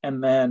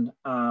 And then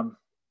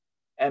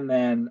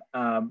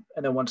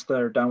once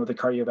they're done with the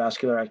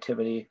cardiovascular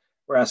activity,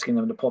 we're asking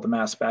them to pull the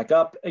mask back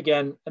up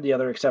again. And the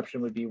other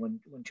exception would be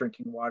when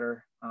drinking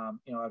water.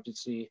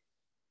 Obviously,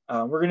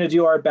 we're going to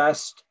do our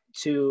best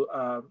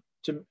to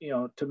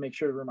make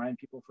sure to remind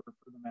people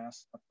for the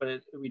mask,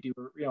 but we do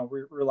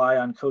rely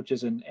on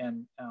coaches and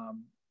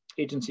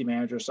agency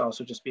managers to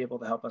also just be able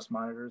to help us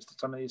monitor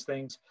some of these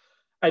things.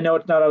 I know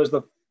it's not always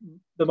the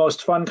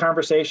most fun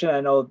conversation. I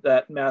know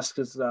that masks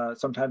is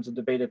sometimes a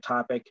debated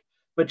topic,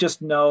 but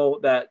just know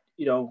that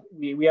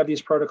we have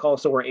these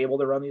protocols, so we're able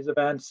to run these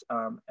events.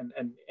 And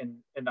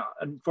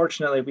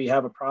unfortunately, we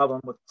have a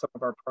problem with some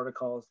of our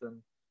protocols,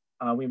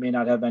 and we may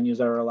not have venues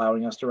that are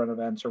allowing us to run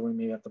events, or we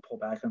may have to pull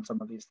back on some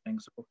of these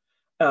things. So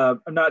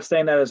I'm not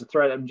saying that as a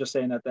threat. I'm just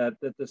saying that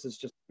this is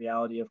just the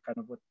reality of kind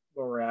of where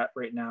we're at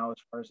right now as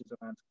far as these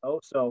events go.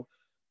 So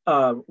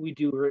we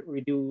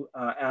do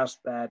ask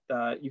that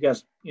you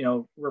guys,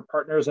 we're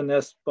partners in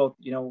this, both,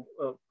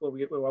 while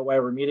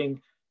we're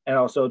meeting and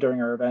also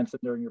during our events and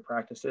during your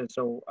practices.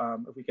 So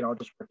if we can all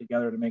just work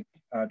together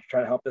to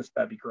try to help this,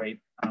 that'd be great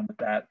with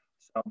that.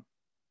 So,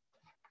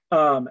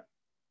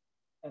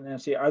 and then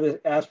see, are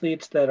the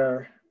athletes that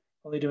are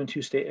only doing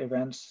 2 state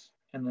events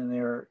and then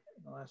they're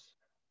in the last,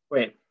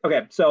 wait,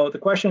 okay. So the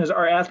question is,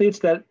 are athletes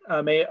that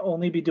may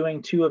only be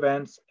doing 2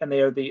 events and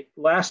they are the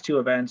last 2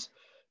 events,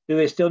 do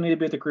they still need to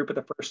be with the group at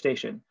the first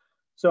station?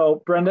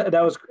 So Brenda,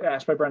 that was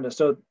asked by Brenda.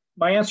 So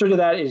my answer to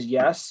that is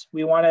yes.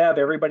 We want to have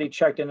everybody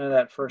checked into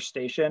that first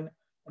station,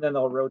 and then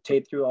they'll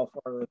rotate through all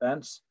 4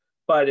 events.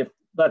 But if,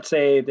 let's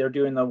say, they're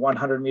doing the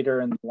 100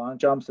 meter and the long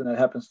jumps, and that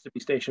happens to be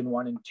station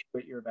 1 and 2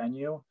 at your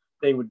venue,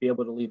 they would be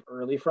able to leave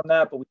early from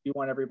that, but we do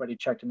want everybody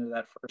checked into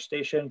that first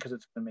station because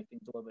it's going to make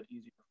things a little bit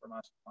easier for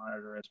us to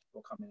monitor as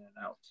people come in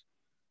and out.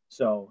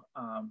 So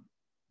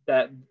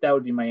that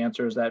would be my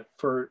answer, is that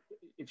for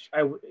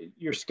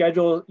your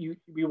schedule,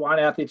 we want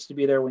athletes to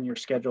be there when your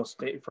first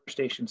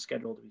station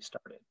scheduled to be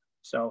started.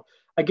 So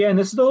again,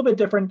 this is a little bit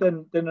different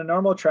than a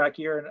normal track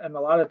year, and a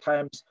lot of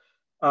times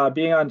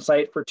being on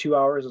site for 2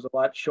 hours is a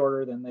lot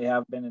shorter than they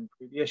have been in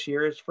previous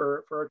years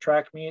for a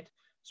track meet.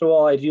 So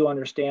while I do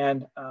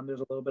understand there's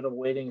a little bit of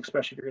waiting,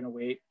 especially if you're going to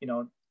wait,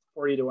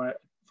 40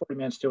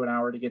 minutes to an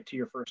hour to get to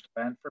your first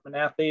event from an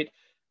athlete,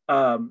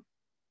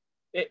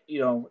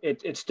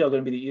 it's still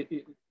going to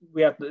be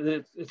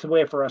it's a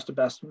way for us to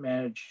best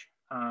manage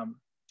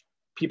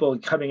people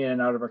coming in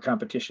and out of our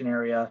competition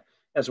area,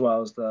 as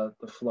well as the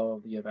flow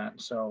of the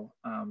event. So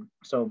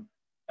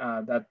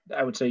that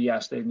I would say,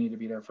 yes, they need to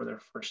be there for their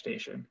first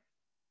station.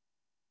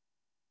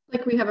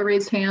 Like, we have a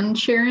raised hand.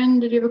 Sharon,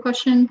 did you have a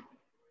question?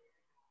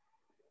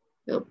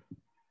 You'll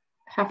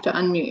have to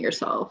unmute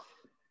yourself.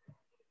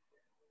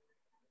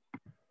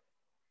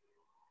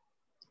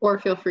 Or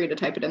feel free to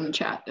type it in the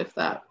chat if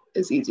that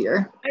is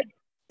easier.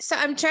 So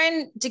I'm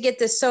trying to get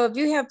this. So if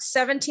you have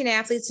 17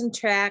 athletes in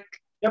track,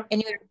 yep,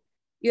 and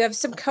you have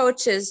some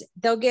coaches,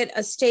 they'll get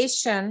a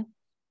station,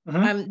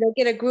 they'll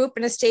get a group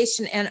and a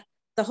station, and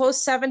the whole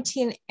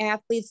 17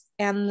 athletes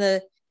and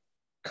the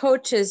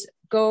coaches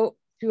go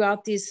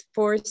throughout these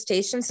 4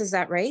 stations. Is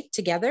that right?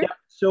 Together? Yeah.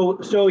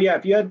 So yeah,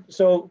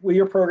 with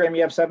your program,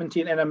 you have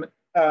 17, and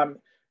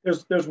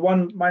there's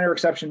one minor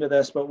exception to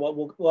this, but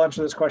we'll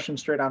answer this question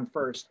straight on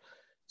first.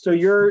 So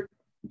your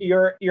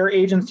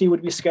agency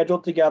would be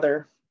scheduled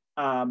together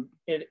and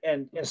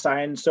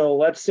assigned. So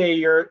let's say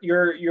your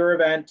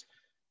event,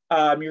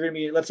 you're going to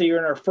be, let's say you're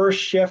in our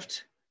first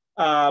shift,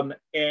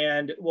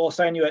 and we'll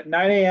assign you at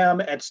 9 a.m.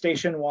 at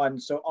station 1.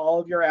 So all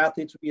of your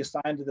athletes will be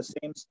assigned to the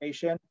same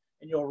station,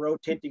 and you'll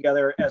rotate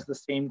together as the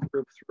same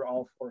group through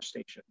all 4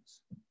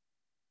 stations.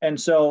 And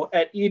so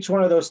at each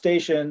one of those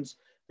stations,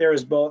 there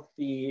is both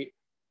the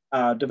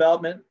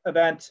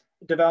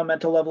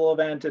developmental level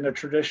event and a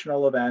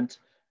traditional event.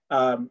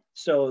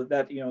 So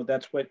that,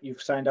 that's what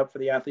you've signed up for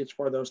the athletes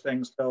for, those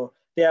things. So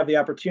they have the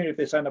opportunity, if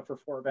they signed up for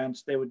 4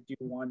 events, they would do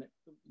one,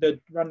 they'd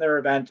run their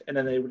event, and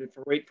then they would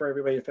wait for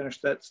everybody to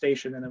finish that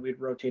station, and then we'd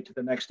rotate to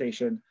the next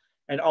station,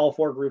 and all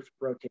 4 groups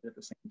rotate at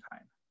the same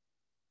time.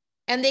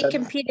 And they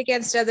compete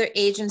against other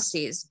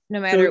agencies, no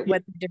matter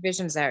what the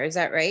divisions are. Is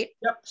that right?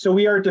 Yep. So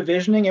we are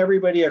divisioning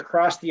everybody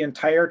across the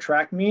entire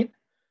track meet,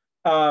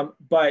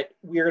 but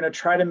we're going to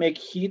try to make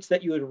heats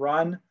that you would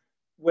run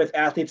with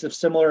athletes of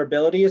similar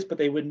abilities, but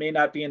they may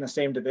not be in the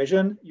same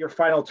division. Your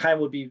final time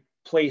would be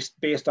placed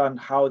based on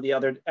how the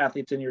other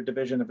athletes in your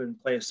division have been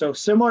placed. So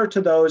similar to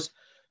those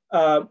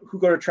who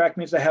go to track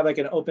meets that have like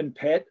an open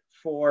pit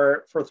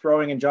for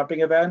throwing and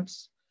jumping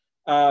events,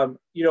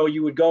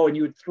 you would go and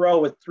you would throw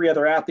with 3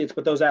 other athletes,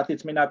 but those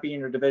athletes may not be in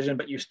your division,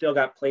 but you still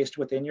got placed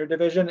within your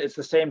division. It's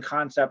the same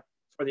concept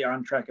for the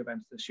on-track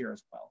events this year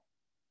as well.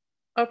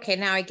 Okay,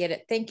 now I get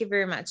it. Thank you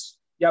very much.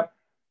 Yep.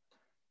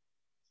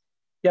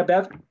 Yeah,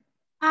 Bev?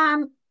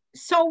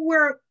 So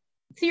we're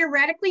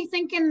theoretically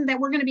thinking that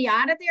we're going to be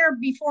out of there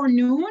before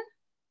noon?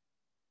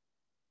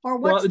 Or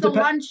what's the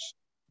lunch?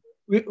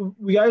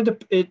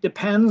 It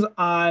depends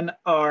on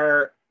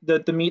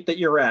the meet that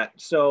you're at.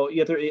 So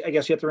I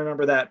guess you have to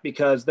remember that,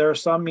 because there are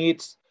some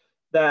meets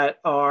that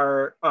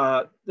are,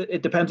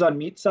 it depends on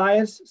meet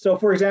size. So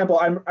for example,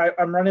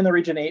 I'm running the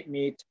Region 8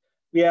 meet.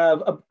 We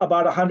have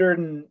about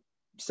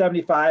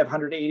 175,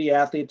 180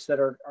 athletes that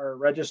are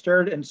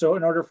registered. And so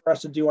in order for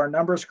us to do our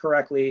numbers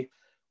correctly,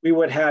 we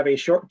would have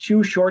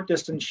 2 short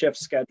distance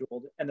shifts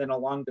scheduled and then a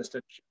long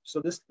distance shift. So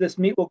this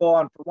meet will go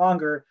on for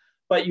longer,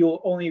 but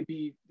you'll only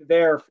be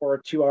there for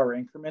a 2-hour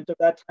increment of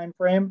that time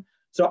frame.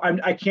 So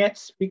I can't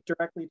speak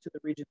directly to the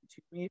Region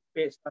 2 meet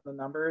based on the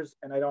numbers,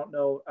 and I don't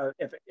know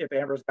if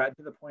Amber's gotten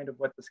to the point of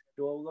what the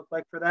schedule will look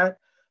like for that.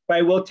 But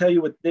I will tell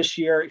you, with this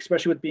year,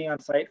 especially with being on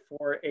site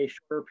for a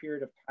shorter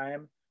period of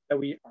time, that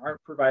we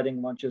aren't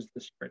providing lunches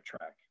this year at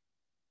track.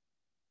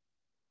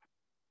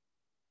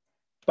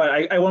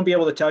 But I won't be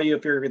able to tell you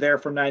if you're there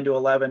from 9 to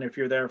 11, if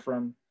you're there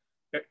from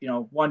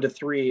 1 to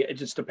 3. It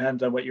just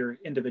depends on what your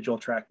individual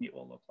track meet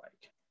will look like.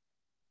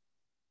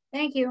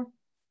 Thank you.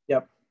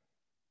 Yep.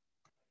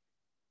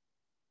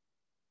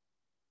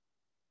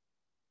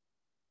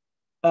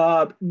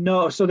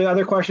 No, so the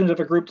other question is, if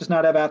a group does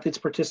not have athletes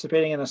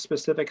participating in a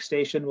specific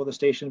station, will the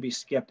station be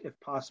skipped if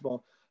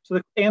possible? So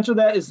the answer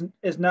to that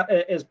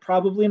is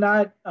probably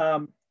not,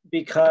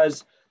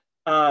 because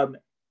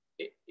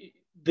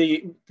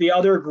the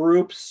other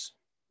groups,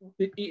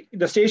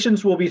 the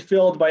stations will be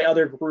filled by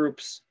other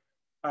groups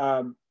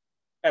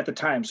at the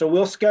time. So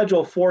we'll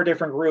schedule 4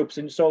 different groups,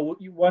 and so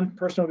one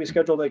person will be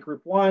scheduled at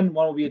group 1,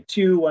 one will be at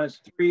 2, one at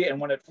 3, and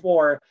one at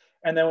 4.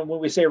 And then when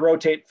we say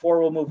rotate,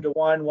 4 will move to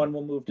 1, 1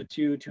 will move to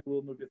 2, 2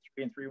 will move to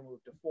 3, and 3 will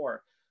move to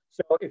 4.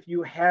 So if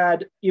you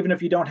had, even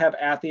if you don't have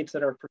athletes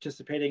that are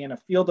participating in a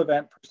field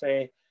event per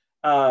se,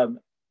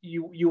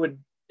 you would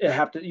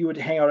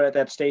hang out at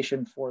that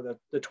station for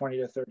the 20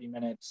 to 30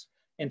 minutes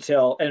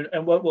until,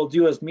 and what we'll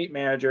do as meet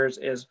managers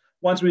is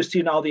once we've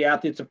seen all the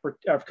athletes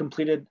have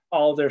completed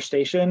all their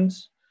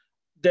stations,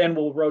 then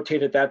we'll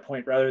rotate at that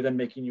point rather than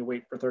making you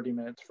wait for 30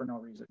 minutes for no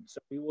reason. So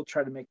we will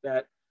try to make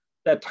that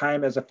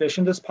time as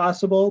efficient as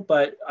possible.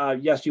 But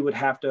yes, you would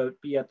have to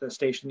be at the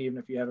station even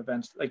if you have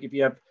events. Like if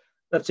you have,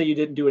 let's say you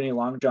didn't do any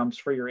long jumps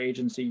for your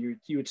agency,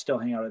 you would still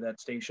hang out at that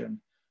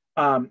station.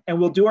 And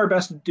we'll do our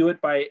best to do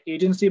it by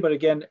agency, but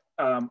again,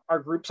 our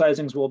group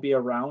sizings will be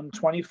around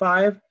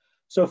 25.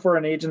 So for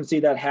an agency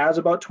that has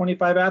about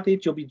 25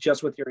 athletes, you'll be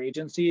just with your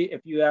agency.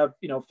 If you have,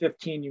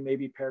 15, you may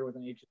be paired with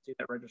an agency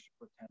that registered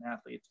with 10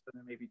 athletes, then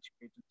there may be 2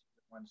 agencies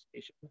at one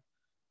station,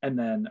 and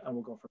then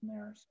we'll go from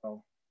there.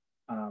 So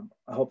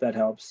I hope that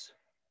helps.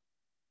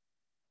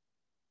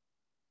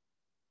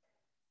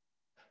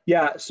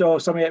 Yeah, so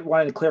somebody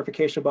wanted a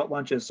clarification about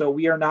lunches. So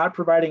we are not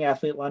providing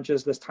athlete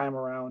lunches this time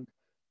around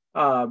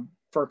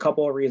for a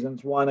couple of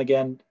reasons. One,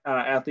 again,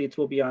 athletes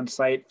will be on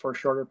site for a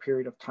shorter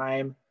period of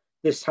time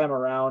this time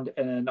around.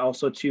 And then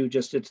also two,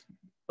 just it's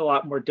a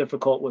lot more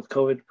difficult with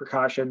COVID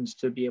precautions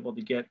to be able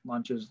to get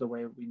lunches the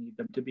way we need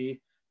them to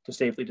be to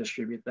safely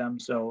distribute them.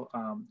 So,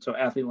 so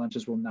athlete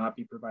lunches will not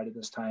be provided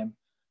this time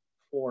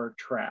for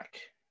track.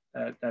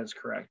 That is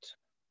correct.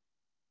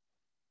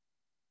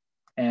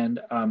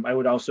 And I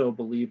would also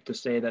believe to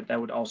say that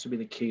that would also be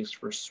the case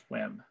for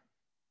swim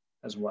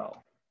as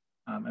well.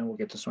 And we'll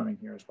get to swimming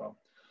here as well.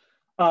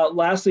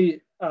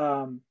 Lastly,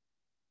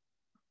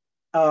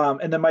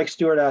 and then Mike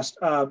Stewart asked,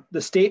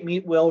 the state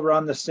meet will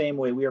run the same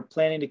way. We are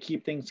planning to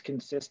keep things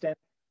consistent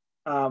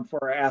for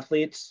our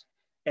athletes.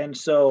 And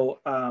so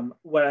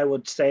what I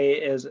would say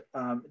is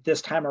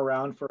this time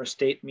around for a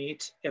state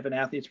meet, if an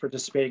athlete's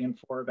participating in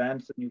 4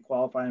 events and you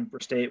qualify them for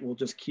state, we'll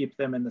just keep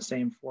them in the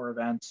same 4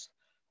 events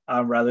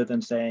rather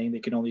than saying they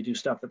can only do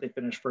stuff that they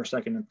finish first,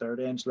 second, and third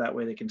in. So that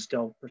way they can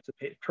still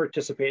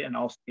participate in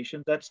all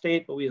stations at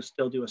state, but we'll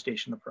still do a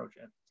station approach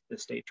at the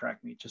state track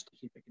meet just to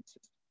keep it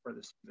consistent for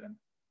the season.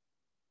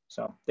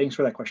 So thanks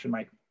for that question,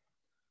 Mike.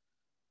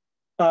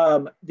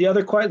 The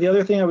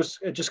other thing I was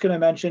just going to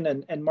mention,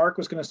 and Mark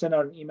was going to send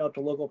out an email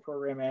to local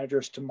program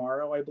managers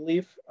tomorrow, I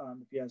believe,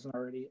 if he hasn't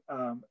already.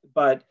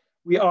 But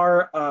we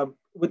are,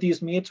 with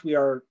these meets,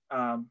 we've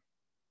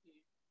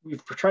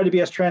tried to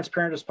be as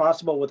transparent as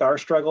possible with our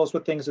struggles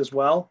with things as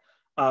well.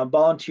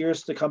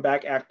 Volunteers to come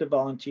back, active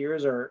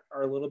volunteers are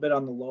a little bit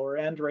on the lower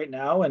end right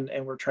now,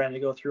 and we're trying to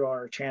go through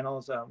our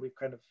channels.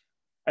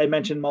 I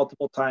mentioned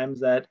multiple times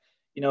that,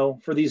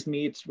 for these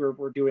meets,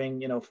 we're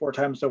doing, 4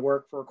 times the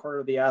work for a quarter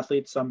of the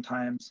athletes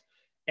sometimes.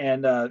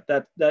 And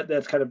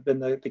that's kind of been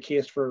the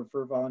case for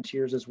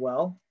volunteers as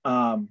well.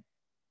 And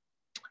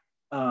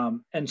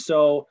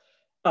so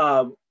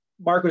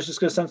Mark was just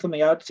going to send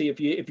something out to see if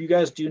you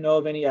guys do know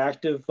of any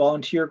active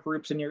volunteer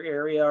groups in your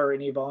area or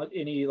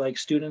any like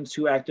students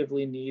who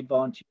actively need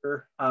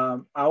volunteer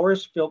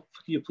hours.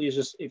 Please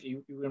just, if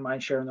you wouldn't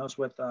mind sharing those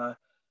with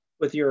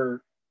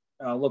your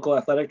local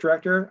athletic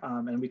director,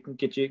 and we can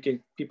get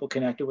people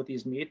connected with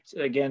these meets.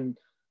 Again,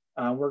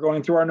 we're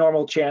going through our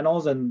normal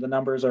channels, and the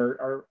numbers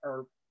are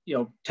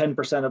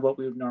 10% of what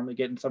we would normally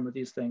get in some of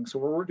these things. So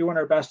we're doing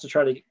our best to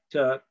try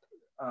to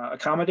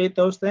accommodate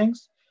those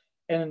things,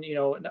 and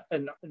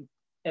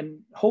and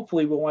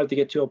hopefully we want it to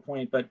get to a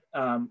point. But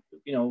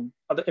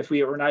if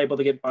we are not able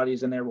to get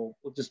bodies in there, we'll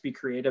just be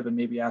creative and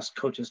maybe ask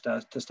coaches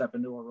to step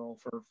into a role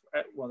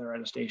while they're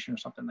at a station or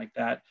something like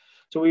that.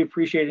 So we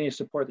appreciate any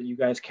support that you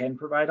guys can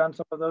provide on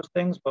some of those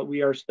things, but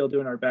we are still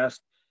doing our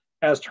best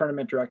as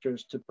tournament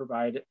directors to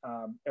provide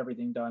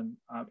everything done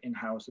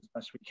in-house as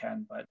best we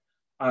can. But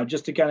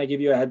just to kind of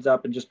give you a heads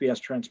up and just be as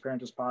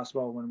transparent as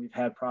possible, when we've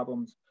had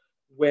problems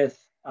with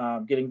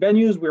getting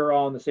venues, we're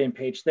all on the same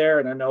page there.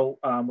 And I know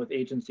with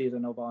agencies, I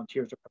know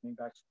volunteers are coming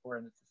back support,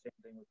 and it's the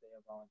same thing with Day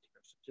of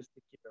Volunteers. So just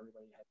to keep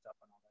everybody heads up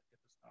on all that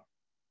good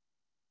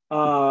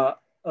stuff.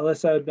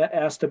 Alyssa had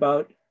asked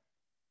about,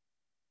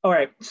 all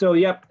right, so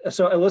yep.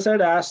 So Alyssa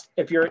had asked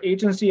if your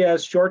agency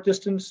has short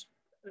distance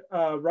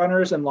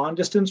runners and long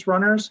distance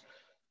runners,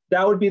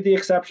 that would be the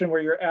exception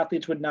where your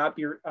athletes would not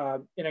be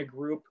in a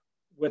group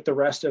with the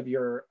rest of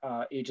your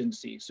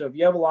agency. So if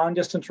you have a long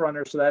distance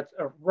runner, so that's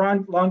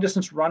long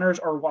distance runners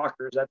or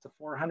walkers, that's a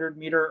 400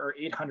 meter or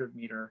 800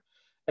 meter.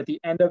 At the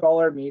end of all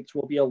our meets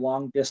will be a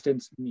long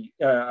distance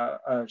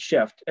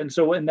shift. And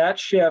so in that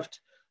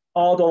shift,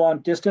 all the long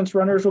distance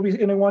runners will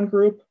be in one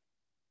group,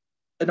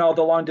 and all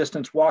the long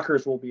distance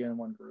walkers will be in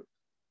one group.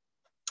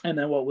 And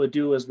then what we'll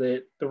do is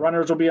the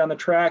runners will be on the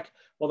track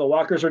while the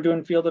walkers are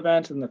doing field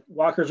events, and the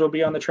walkers will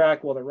be on the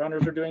track while the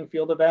runners are doing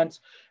field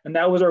events. And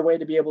that was our way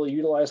to be able to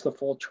utilize the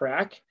full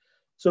track.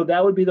 So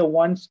that would be the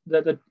ones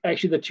that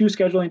actually the 2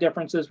 scheduling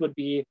differences would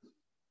be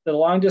the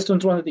long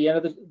distance one at the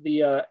end of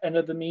the end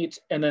of the meet,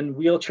 and then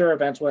wheelchair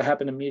events will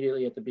happen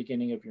immediately at the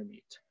beginning of your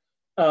meet.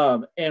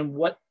 And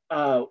what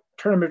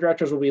tournament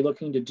directors will be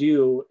looking to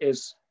do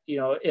is,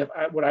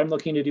 what I'm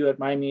looking to do at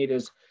my meet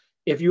is,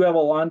 if you have a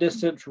long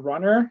distance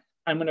runner,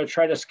 I'm going to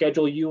try to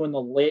schedule you in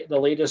the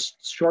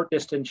latest short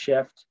distance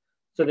shift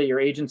so that your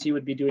agency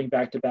would be doing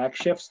back-to-back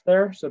shifts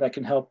there. So that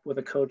can help with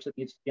a coach that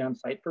needs to be on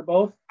site for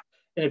both.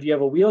 And if you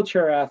have a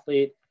wheelchair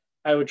athlete,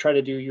 I would try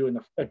to do you in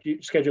the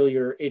schedule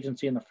your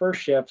agency in the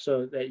first shift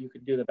so that you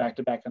could do the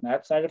back-to-back on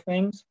that side of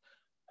things.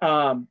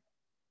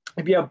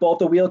 If you have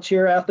both a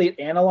wheelchair athlete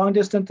and a long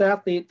distance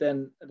athlete,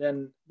 then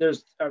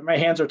there's my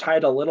hands are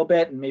tied a little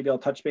bit, and maybe I'll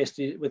touch base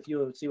with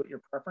you and see what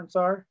your preference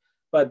are.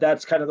 But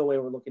that's kind of the way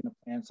we're looking to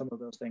plan some of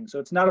those things. So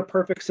it's not a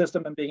perfect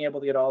system in being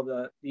able to get all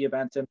the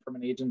events in from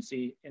an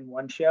agency in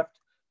one shift,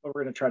 but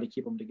we're going to try to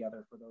keep them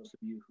together for those of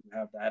you who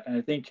have that. And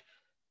I think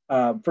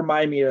for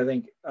my meet, I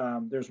think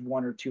there's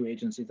 1 or 2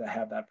 agencies that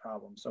have that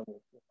problem. So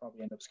we'll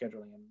probably end up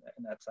scheduling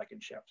in that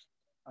second shift,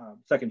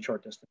 second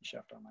short distance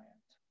shift on my end.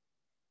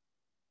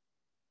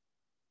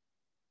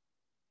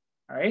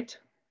 All right.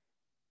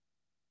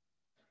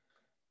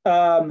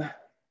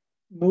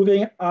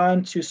 Moving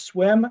on to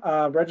swim,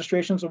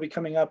 registrations will be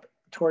coming up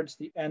towards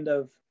the end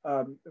of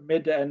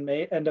mid to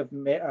end of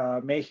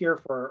May here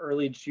for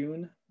early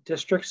June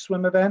district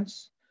swim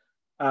events.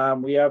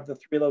 We have the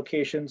 3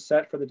 locations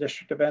set for the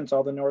district events.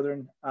 All the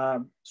northern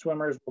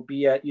swimmers will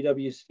be at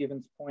UW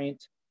Stevens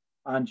Point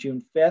on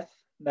June 5th.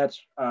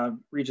 That's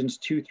regions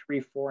 2, 3,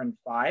 4, and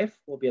 5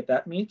 will be at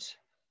that meet.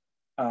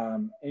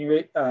 I'll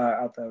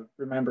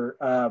remember,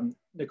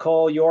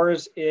 Nicole,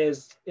 yours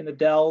is in the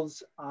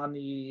Dells on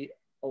the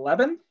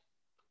 11th,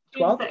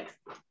 12th? June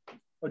 6th.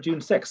 Oh, June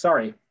 6th,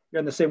 sorry. You're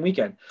on the same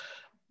weekend.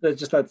 That's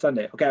just that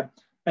Sunday, okay.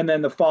 And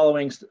then the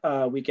following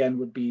weekend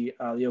would be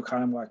the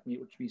Oconomowoc meet,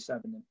 which would be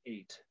 7 and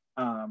 8.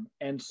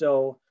 And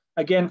so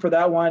again, for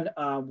that one,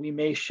 we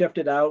may shift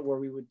it out where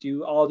we would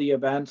do all the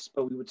events,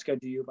 but we would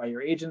schedule you by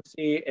your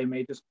agency. It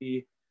may just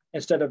be,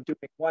 instead of doing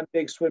one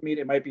big swim meet,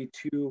 it might be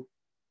 2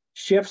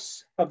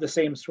 shifts of the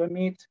same swim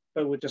meet,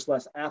 but with just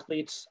less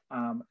athletes.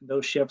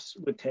 Those shifts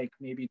would take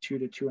maybe 2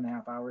 to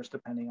 2.5 hours,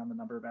 depending on the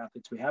number of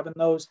athletes we have in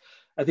those.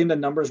 I think the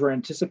numbers we're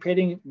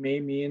anticipating may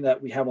mean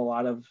that we have a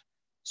lot of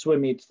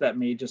swim meets that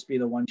may just be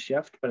the one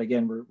shift, but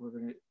again, we're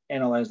going to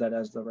analyze that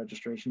as the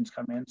registrations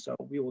come in. So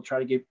we will try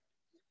to give,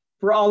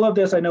 for all of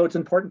this, I know it's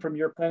important from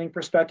your planning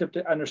perspective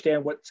to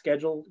understand what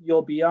schedule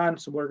you'll be on.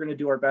 So we're going to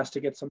do our best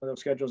to get some of those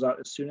schedules out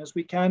as soon as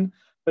we can,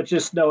 but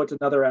just know it's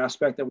another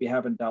aspect that we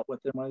haven't dealt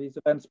with in one of these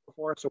events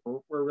before. So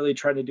we're really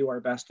trying to do our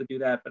best to do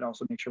that, but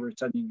also make sure we're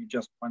sending you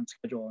just one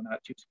schedule and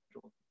not 2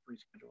 schedules, 3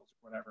 schedules,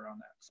 whatever on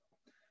that. So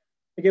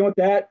again, with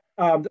that,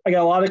 I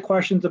got a lot of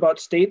questions about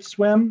state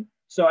swim.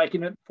 So I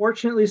can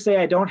unfortunately say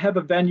I don't have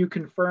a venue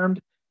confirmed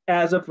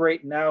as of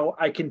right now.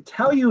 I can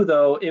tell you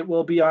though, it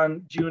will be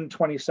on June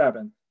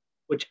 27th,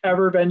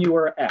 whichever venue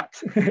we're at.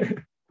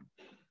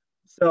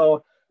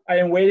 So I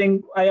am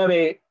waiting. I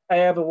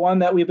have a one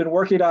that we've been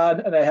working on,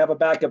 and I have a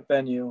backup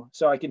venue.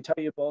 So I can tell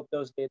you both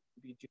those dates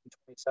will be June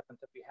 27th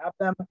if we have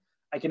them.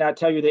 I cannot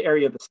tell you the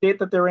area of the state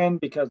that they're in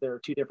because there are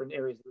 2 different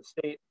areas of the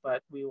state,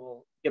 but we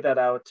will get that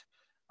out.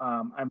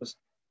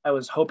 I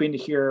was hoping to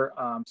hear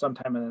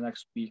sometime in the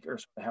next week or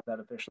so to have that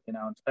officially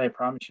announced. I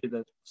promise you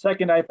the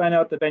second I find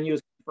out the venue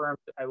is confirmed,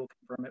 I will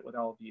confirm it with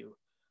all of you.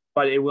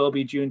 But it will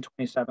be June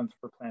 27th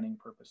for planning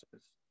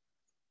purposes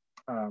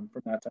from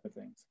that side of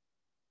things.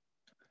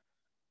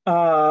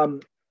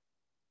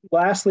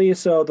 Lastly,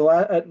 so the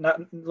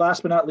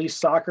last but not least,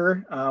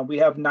 soccer. We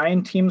have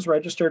 9 teams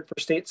registered for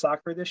state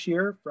soccer this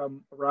year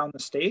from around the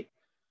state.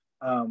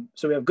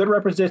 So we have good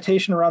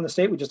representation around the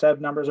state. We just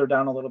have numbers are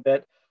down a little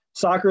bit.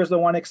 Soccer is the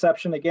one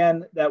exception,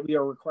 again, that we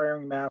are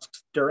requiring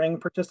masks during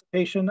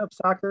participation of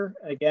soccer.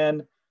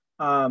 Again,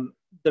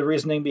 the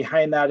reasoning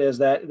behind that is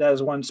that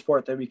is one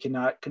sport that we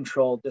cannot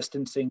control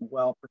distancing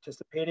while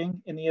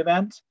participating in the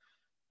event.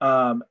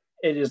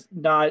 It is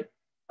not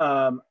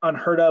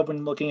unheard of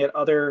when looking at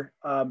other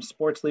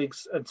sports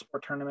leagues and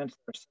sport tournaments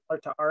that are similar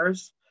to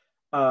ours.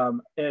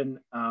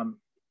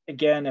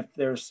 Again, if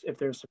there's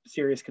some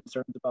serious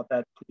concerns about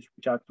that, please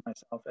reach out to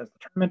myself as the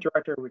tournament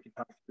director. We can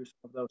talk through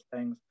some of those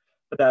things,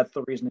 but that's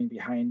the reasoning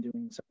behind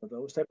doing some of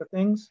those type of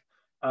things.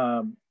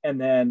 And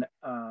then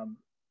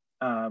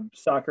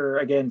soccer,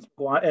 again,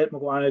 at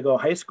Mukwonago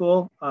High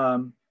School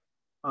on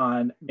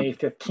May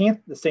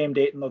 15th, the same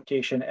date and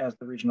location as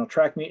the regional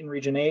track meet in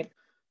Region 8.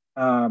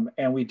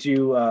 And we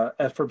do,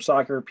 from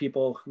soccer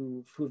people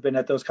who've been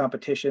at those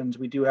competitions,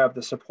 we do have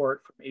the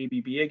support from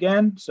ABB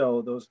again.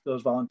 So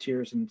those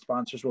volunteers and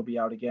sponsors will be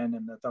out again,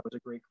 and that was a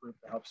great group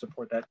to help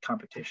support that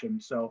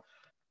competition. So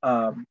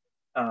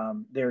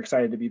they're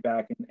excited to be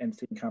back and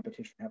seeing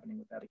competition happening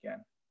with that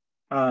again.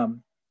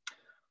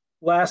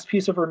 Last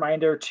piece of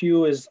reminder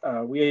too is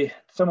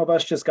some of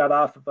us just got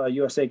off of a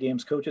USA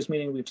Games coaches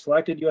meeting. We've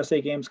selected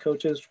USA Games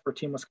coaches for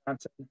Team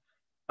Wisconsin.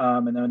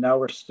 And then now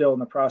we're still in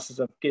the process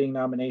of getting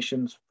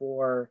nominations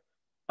for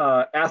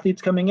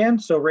athletes coming in.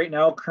 So right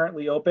now,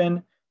 currently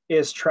open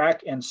is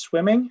track and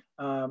swimming.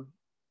 I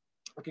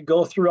could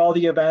go through all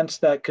the events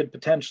that could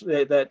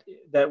potentially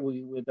that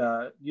we would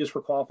use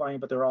for qualifying,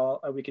 but they're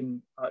all we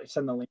can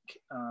send the link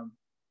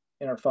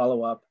in our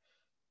follow-up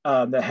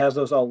that has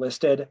those all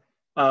listed.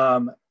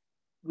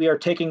 We are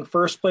taking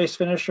first place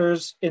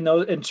finishers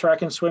in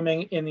track and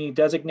swimming in the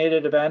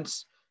designated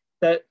events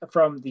that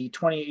from the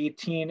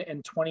 2018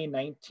 and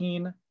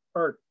 2019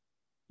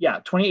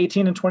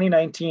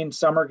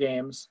 summer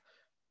games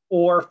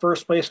or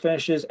first place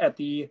finishes at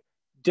the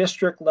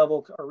district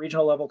level or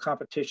regional level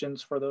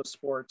competitions for those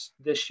sports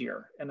this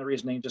year. And the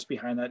reasoning just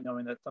behind that,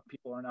 knowing that some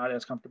people are not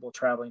as comfortable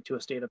traveling to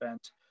a state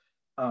event,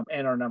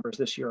 and our numbers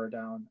this year are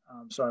down.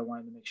 So I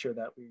wanted to make sure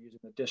that we're using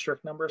the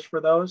district numbers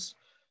for those.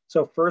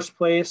 So first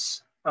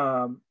place,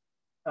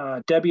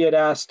 Debbie had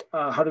asked,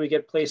 how do we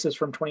get places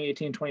from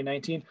 2018,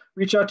 2019?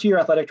 Reach out to your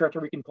athletic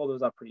director. We can pull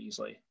those up pretty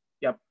easily.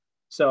 Yep.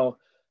 So,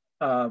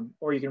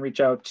 or you can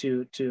reach out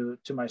to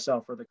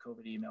myself or the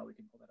COVID email. We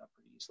can pull that up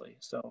pretty easily.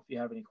 So if you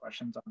have any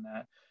questions on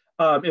that.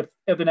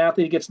 If an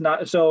athlete gets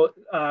not, so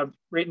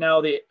right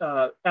now the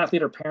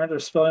athlete or parent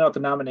is filling out the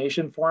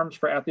nomination forms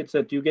for athletes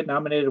that do get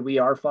nominated. We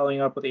are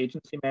following up with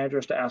agency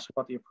managers to ask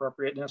about the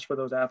appropriateness for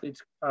those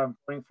athletes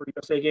going for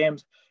USA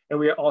Games. And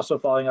we are also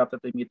following up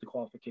that they meet the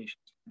qualification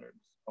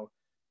standards. So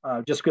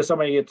just because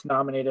somebody gets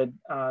nominated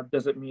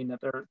doesn't mean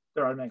that they're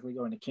automatically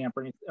going to camp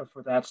or anything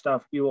for that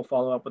stuff. We will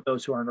follow up with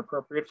those who aren't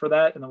appropriate for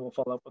that, and then we'll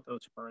follow up with those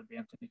who are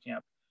advancing to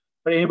camp.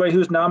 But anybody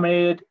who's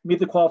nominated, meet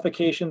the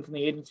qualifications, and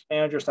the agency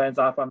manager signs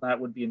off on that,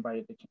 would be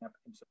invited to camp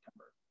in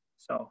September.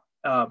 So,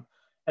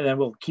 and then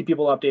we'll keep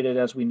people updated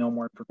as we know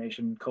more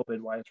information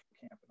COVID-wise for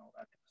camp and all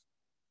that.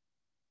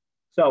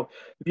 So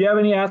if you have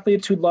any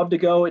athletes who'd love to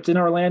go, it's in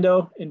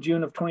Orlando in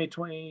June of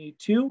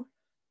 2022.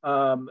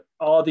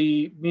 All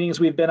the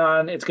meetings we've been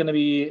on, it's going to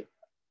be,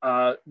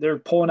 they're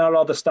pulling out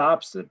all the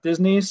stops at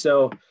Disney.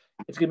 So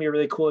it's going to be a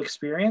really cool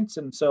experience.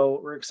 And so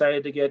we're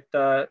excited to get,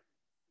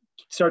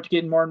 start to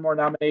get more and more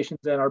nominations,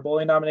 and our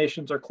bowling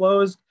nominations are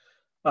closed.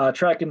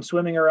 Track and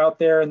swimming are out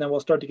there, and then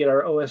we'll start to get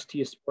our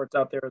OST sports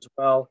out there as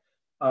well,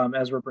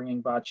 as we're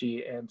bringing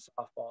bocce and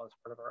softball as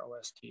part of our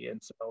OST.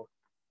 And so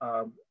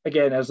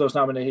again, as those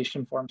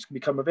nomination forms can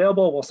become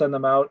available, we'll send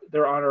them out.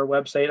 They're on our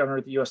website under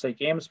the USA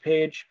Games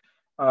page.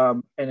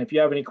 And if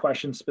you have any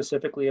questions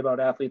specifically about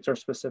athletes or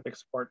specific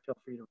sport, feel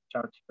free to reach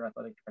out to your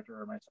athletic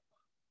director or myself.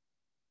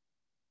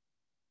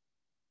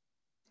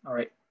 All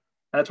right,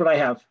 that's what I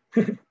have.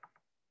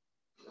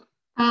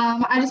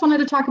 I just wanted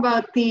to talk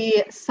about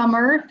the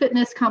summer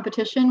fitness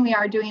competition. We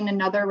are doing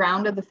another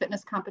round of the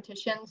fitness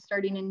competition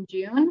starting in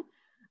June.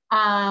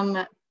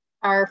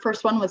 Our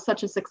first one was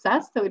such a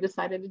success that we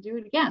decided to do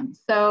it again.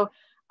 So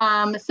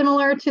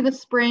similar to the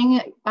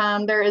spring,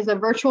 there is a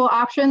virtual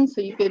option.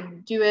 So you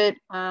could do it,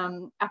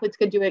 athletes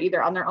could do it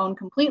either on their own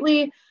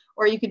completely,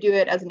 or you could do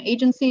it as an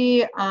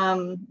agency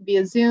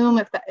via Zoom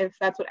if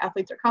that's what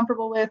athletes are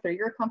comfortable with or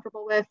you're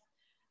comfortable with.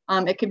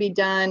 It could be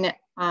done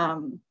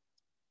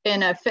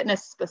in a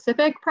fitness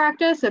specific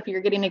practice if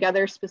you're getting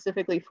together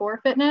specifically for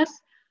fitness,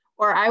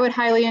 or I would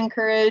highly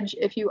encourage,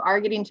 if you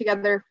are getting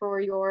together for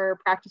your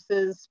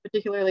practices,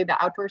 particularly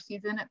the outdoor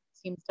season, it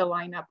seems to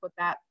line up with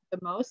that the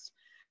most,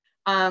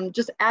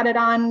 just add it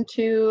on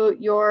to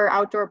your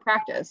outdoor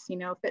practice. You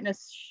know,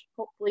 fitness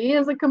hopefully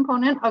is a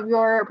component of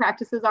your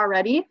practices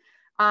already,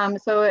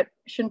 so it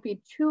shouldn't be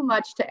too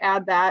much to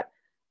add that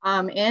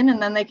in,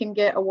 and then they can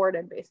get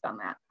awarded based on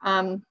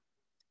that.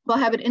 We'll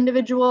have an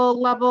individual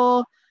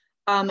level,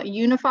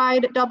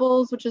 unified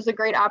doubles, which is a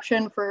great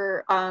option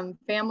for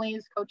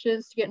families,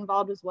 coaches to get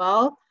involved as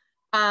well.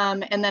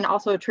 And then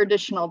also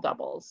traditional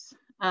doubles.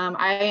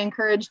 I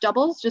encourage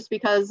doubles just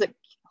because it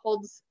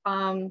holds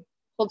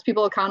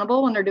people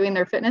accountable when they're doing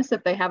their fitness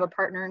if they have a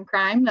partner in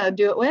crime to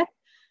do it with.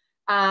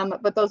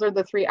 But those are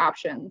the three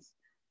options.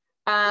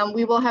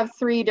 We will have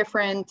 3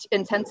 different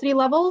intensity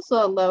levels,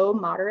 so low,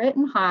 moderate,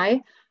 and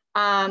high.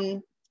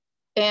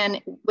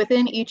 And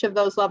within each of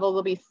those levels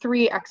will be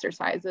 3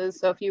 exercises.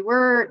 So if you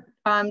were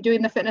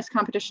doing the fitness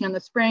competition in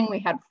the spring, we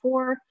had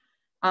 4.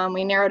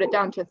 We narrowed it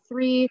down to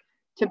 3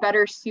 to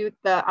better suit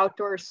the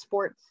outdoor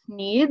sports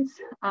needs.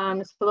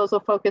 So those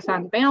will focus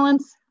on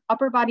balance,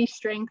 upper body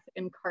strength,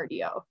 and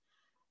cardio.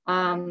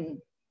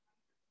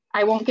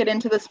 I won't get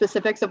into the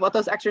specifics of what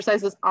those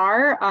exercises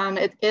are.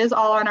 It is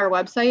all on our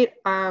website,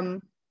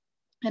 and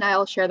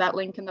I'll share that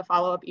link in the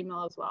follow-up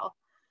email as well.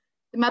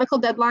 The medical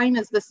deadline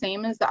is the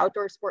same as the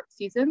outdoor sports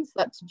season, so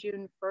that's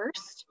June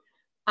 1st.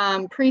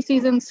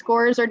 Preseason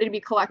scores are to be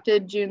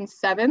collected June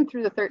 7th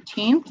through the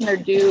 13th, and they're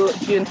due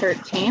June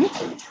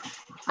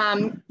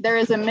 13th. There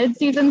is a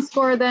mid-season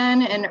score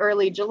then in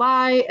early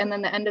July, and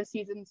then the end of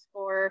season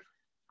score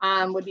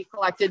would be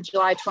collected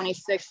July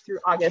 26th through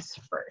August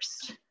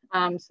 1st.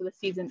 So the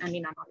season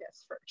ending on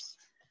August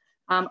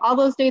 1st. All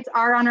those dates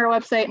are on our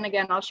website, and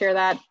again, I'll share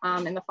that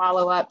in the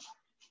follow-up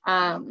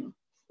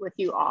with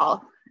you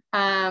all.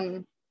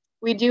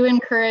 We do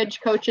encourage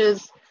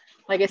coaches,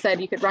 like I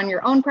said, you could run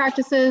your own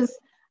practices,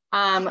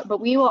 but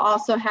we will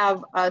also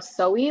have a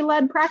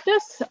SOE-led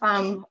practice.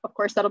 Of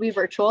course, that'll be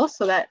virtual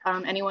so that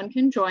anyone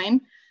can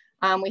join.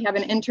 We have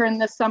an intern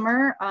this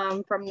summer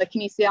from the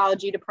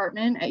kinesiology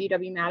department at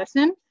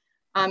UW-Madison,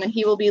 and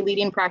he will be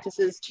leading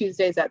practices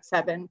Tuesdays at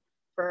 7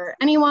 for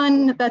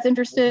anyone that's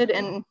interested.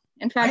 And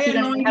in fact, you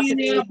don't have to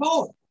be.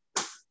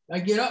 I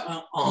get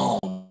up.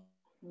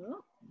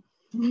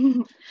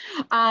 In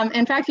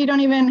fact, you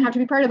don't even have to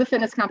be part of the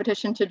fitness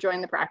competition to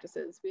join the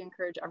practices. We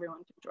encourage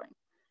everyone to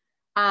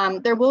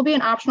join. There will be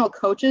an optional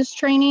coaches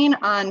training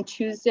on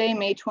Tuesday,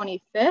 May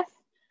 25th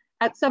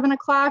at 7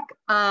 o'clock.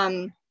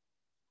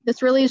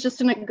 This really is just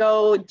going to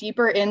go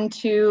deeper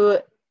into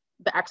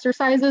the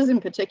exercises in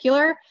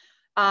particular,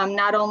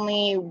 not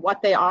only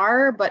what they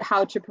are, but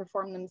how to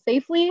perform them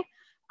safely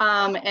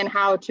and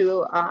how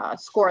to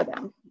score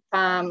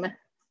them.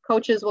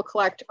 Coaches will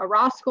collect a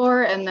raw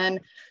score, and then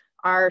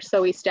our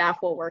SOE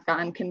staff will work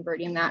on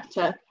converting that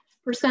to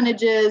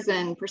percentages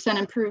and percent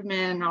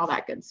improvement and all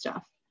that good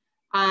stuff.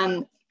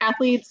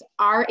 Athletes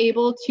are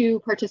able to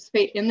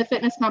participate in the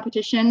fitness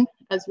competition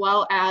as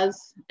well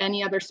as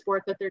any other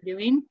sport that they're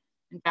doing.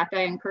 In fact,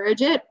 I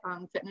encourage it.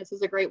 Fitness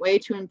is a great way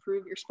to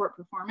improve your sport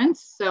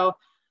performance. So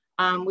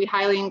we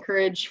highly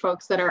encourage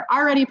folks that are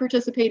already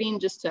participating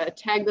just to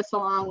tag this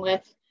along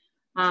with.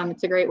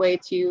 It's a great way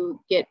to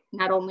get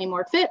not only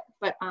more fit,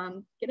 but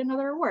get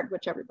another award,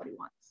 which everybody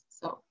wants.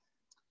 So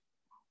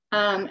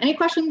any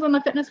questions on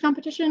the fitness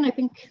competition? I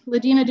think,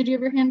 Ladina, did you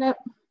have your hand up?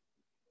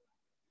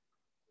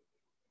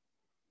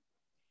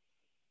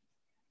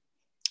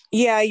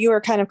 Yeah, you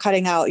were kind of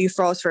cutting out. You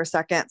froze for a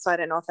second, so I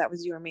didn't know if that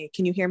was you or me.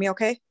 Can you hear me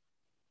okay?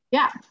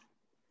 Yeah.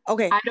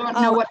 Okay. I don't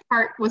know what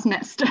part was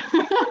missed.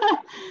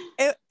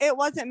 It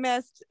wasn't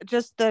missed,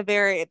 just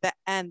the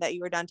end that you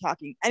were done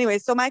talking. Anyway,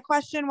 so my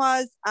question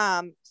was,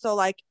 so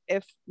like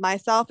if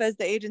myself as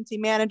the agency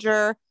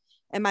manager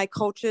and my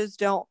coaches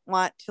don't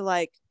want to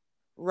like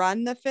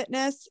run the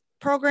fitness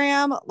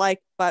program,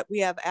 like, but we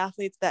have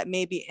athletes that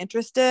may be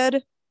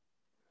interested,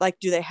 like,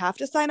 do they have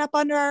to sign up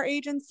under our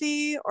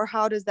agency, or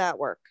how does that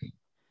work?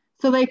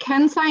 So they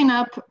can sign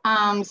up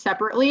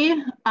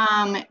separately.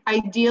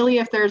 Ideally,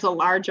 if there's a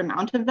large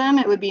amount of them,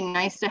 it would be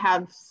nice to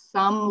have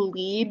some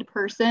lead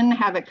person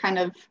have it kind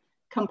of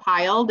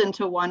compiled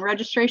into one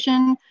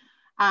registration,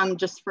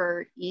 just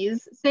for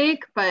ease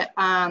sake. But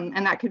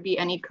and that could be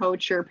any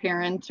coach or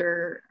parent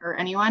or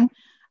anyone.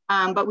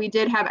 But we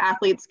did have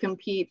athletes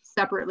compete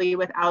separately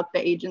without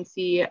the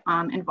agency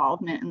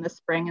involvement in the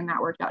spring, and that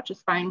worked out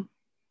just fine.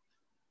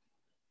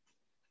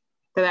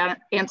 Did that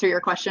answer your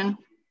question?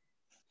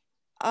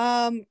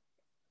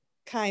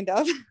 Kind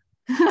of.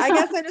 I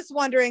guess I'm just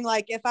wondering,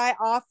 like, if I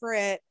offer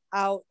it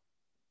out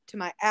to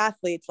my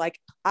athletes, like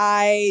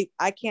I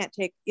can't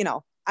take,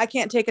 I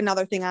can't take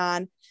another thing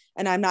on,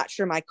 and I'm not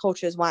sure my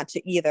coaches want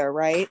to either,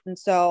 right? And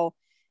so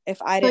if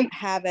I didn't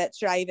have it,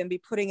 should I even be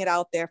putting it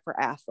out there for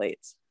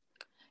athletes?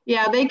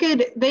 Yeah, they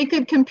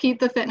could compete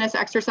the fitness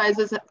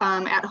exercises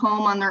at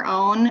home on their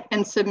own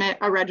and submit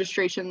a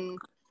registration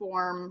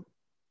form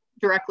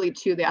directly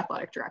to the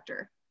athletic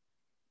director.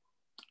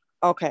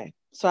 Okay.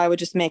 So I would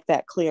just make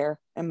that clear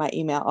in my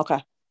email.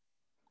 Okay.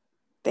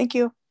 Thank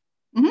you.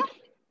 Mm-hmm.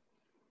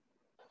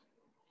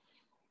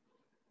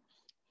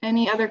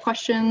 Any other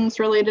questions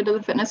related to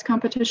the fitness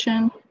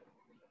competition?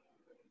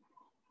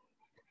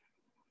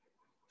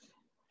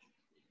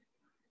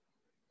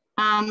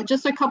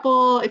 Just a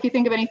couple, if you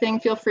think of anything,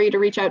 feel free to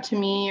reach out to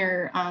me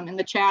or in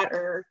the chat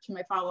or to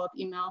my follow-up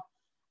email.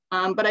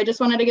 But I just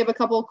wanted to give a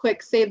couple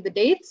quick save the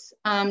dates.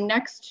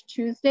 Next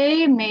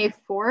Tuesday, May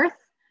 4th,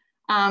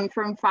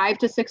 from 5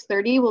 to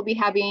 6:30, we'll be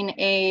having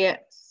a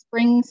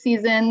spring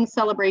season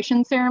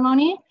celebration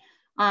ceremony,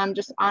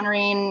 just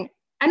honoring,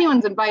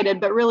 anyone's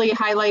invited, but really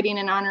highlighting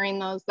and honoring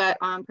those that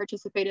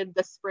participated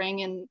this spring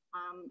in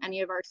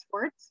any of our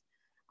sports.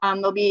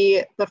 There'll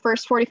be, the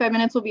first 45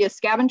 minutes will be a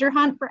scavenger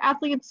hunt for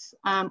athletes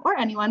or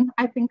anyone.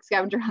 I think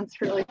scavenger hunts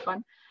are really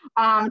fun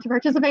to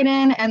participate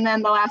in. And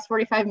then the last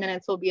 45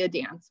 minutes will be a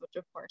dance, which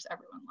of course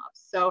everyone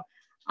loves. So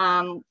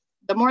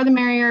the more the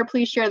merrier.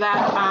 Please share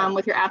that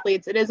with your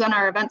athletes. It is on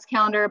our events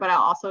calendar, but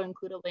I'll also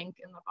include a link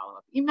in the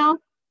follow-up email.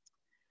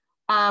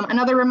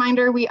 Another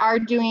reminder, we are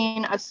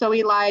doing a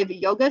SOE Live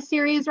yoga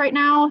series right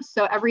now.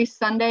 So every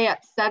Sunday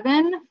at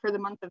 7 for the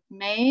month of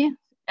May,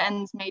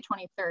 ends May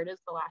 23rd is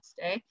the last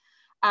day.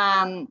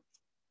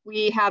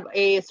 We have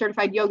a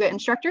certified yoga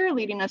instructor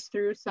leading us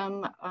through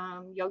some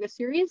yoga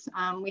series.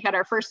 We had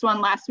our first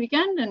one last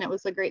weekend and it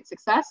was a great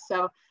success.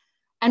 So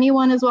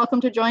anyone is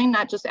welcome to join,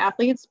 not just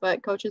athletes,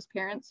 but coaches,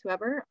 parents,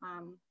 whoever.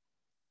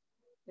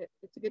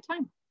 It's a good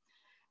time.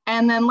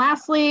 And then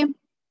lastly,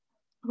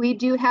 we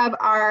do have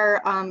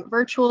our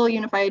virtual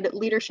Unified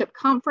Leadership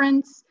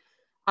Conference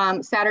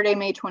Saturday,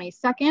 May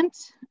 22nd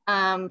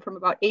from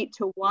about 8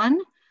 to 1.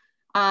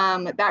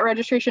 That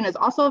registration is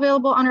also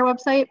available on our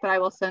website, but I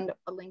will send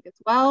a link as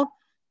well.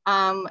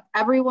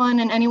 Everyone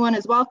and anyone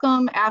is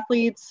welcome,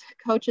 athletes,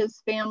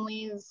 coaches,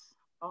 families,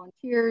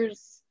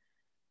 volunteers,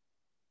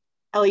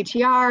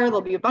 LETR, there'll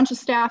be a bunch of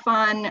staff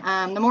on.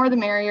 The more the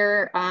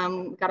merrier.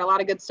 We've got a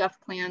lot of good stuff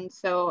planned,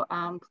 so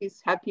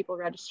please have people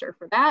register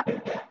for that.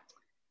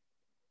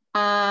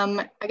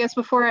 I guess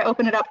before I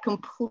open it up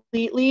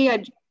completely,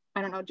 I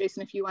don't know,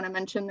 Jason, if you want to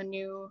mention the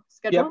new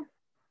schedule.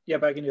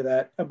 Yep, I can do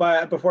that.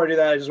 But before I do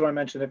that, I just want to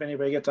mention if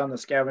anybody gets on the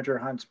scavenger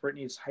hunts,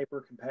 Brittany's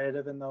hyper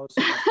competitive in those.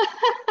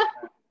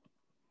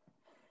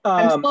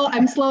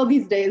 I'm slow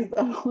these days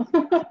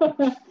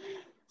though.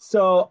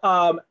 So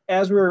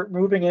as we're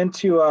moving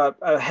into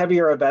a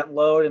heavier event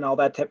load and all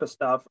that type of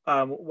stuff,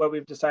 what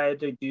we've decided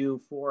to do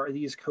for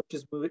these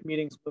coaches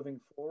meetings moving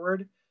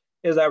forward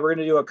is that we're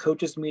going to do a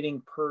coaches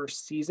meeting per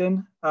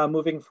season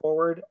moving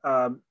forward,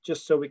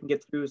 just so we can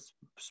get through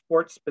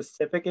sports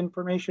specific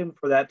information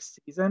for that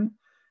season.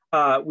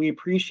 We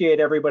appreciate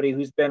everybody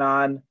who's been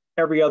on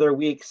every other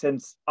week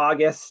since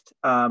August.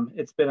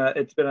 It's been a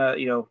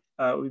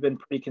we've been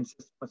pretty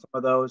consistent with some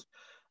of those.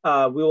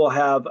 We will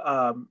have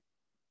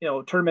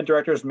tournament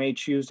directors may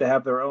choose to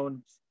have their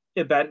own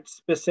event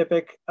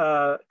specific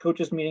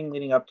coaches meeting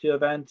leading up to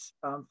events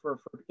for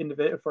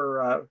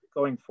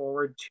going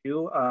forward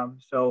too.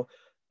 So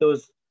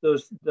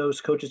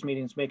those coaches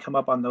meetings may come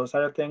up on those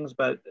side of things,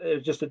 but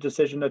it's just a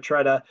decision to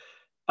try to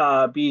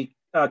be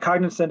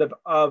cognizant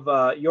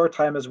of your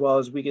time as well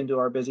as we can do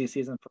our busy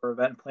season for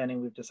event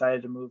planning. We've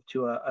decided to move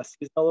to a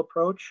seasonal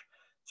approach.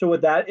 So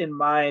with that in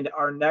mind,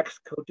 our next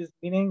coaches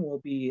meeting will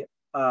be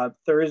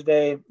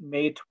Thursday,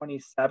 May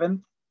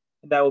 27th.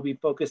 That will be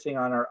focusing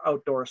on our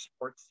outdoor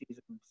sports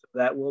season. So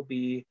that will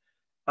be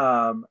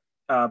bocce,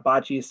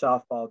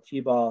 softball,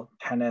 t-ball,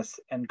 tennis,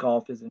 and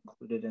golf is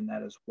included in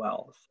that as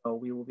well. So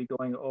we will be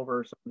going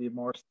over some of the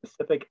more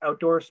specific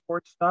outdoor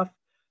sports stuff.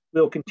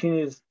 We'll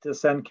continue to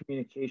send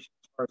communications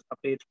as far as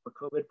updates for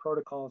COVID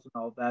protocols and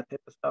all of that type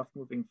of stuff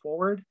moving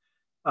forward.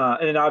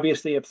 And then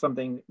obviously if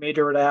something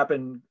major were to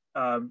happen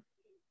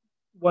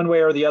one way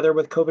or the other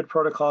with COVID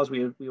protocols,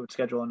 we would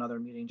schedule another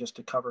meeting just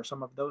to cover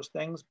some of those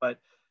things. But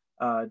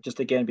just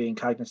again, being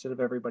cognizant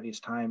of everybody's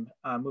time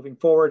moving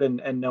forward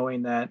and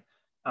knowing that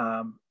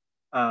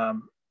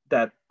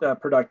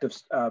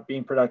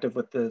being productive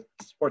with the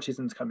sports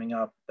seasons coming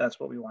up, that's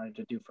what we wanted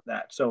to do for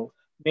that. So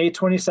May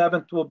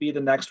 27th will be the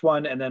next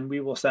one, and then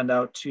we will send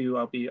out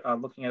I'll be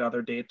looking at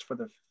other dates for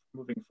the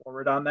moving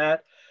forward on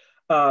that.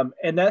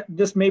 And that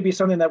this may be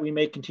something that we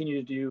may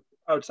continue to do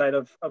outside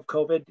of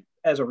COVID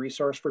as a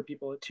resource for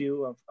people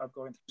too, of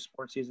going through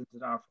sports seasons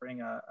and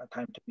offering a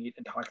time to meet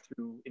and talk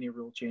through any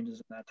rule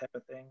changes and that type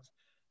of things.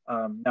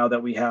 Now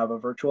that we have a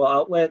virtual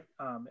outlet,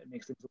 it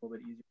makes things a little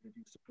bit easier to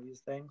do some of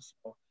these things.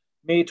 So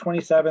May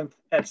 27th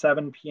at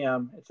 7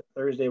 p.m. It's a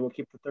Thursday. We'll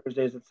keep the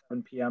Thursdays at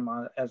 7 p.m.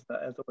 As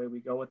the way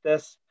we go with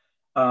this.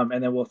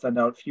 And then we'll send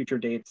out future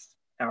dates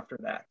after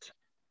that.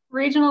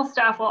 Regional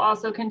staff will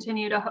also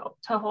continue to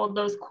hold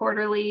those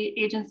quarterly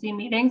agency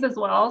meetings as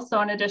well.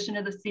 So in addition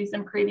to the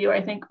season preview, I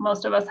think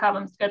most of us have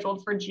them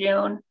scheduled for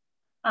June.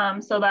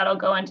 So that'll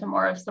go into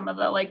more of some of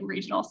the like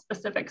regional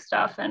specific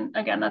stuff. And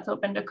again, that's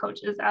open to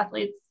coaches,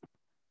 athletes,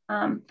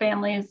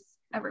 families,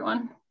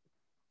 everyone.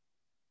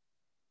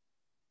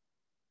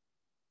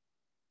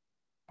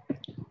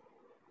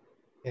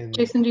 And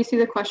Jason, do you see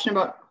the question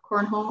about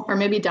cornhole? Or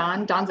maybe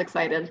Don? Don's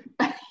excited.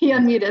 He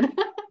unmuted.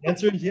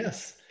 Answer is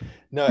yes.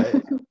 No,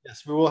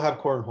 yes, we will have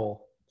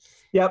cornhole.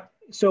 Yep.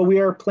 So we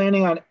are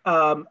planning on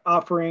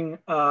offering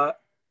a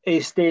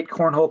state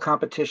cornhole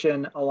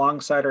competition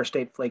alongside our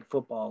state flag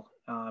football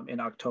in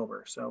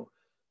October. So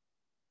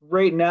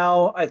right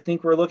now, I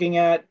think we're looking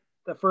at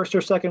the first or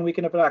second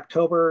weekend of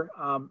October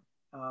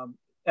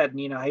at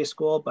Neenah High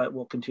School, but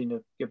we'll continue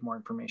to give more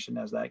information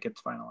as that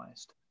gets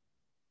finalized.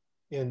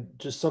 And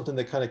just something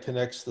that kind of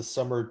connects the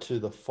summer to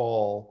the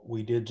fall,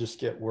 we did just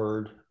get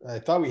word. I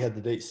thought we had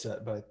the date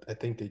set, but I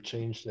think they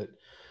changed it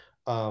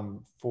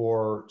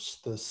for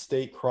the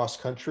state cross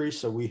country.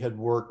 So we had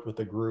worked with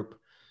a group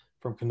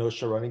from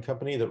Kenosha Running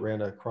Company that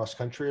ran a cross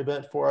country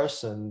event for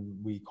us,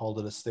 and we called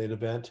it a state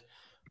event.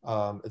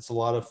 It's a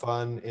lot of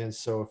fun. And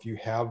so if you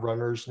have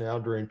runners now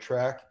during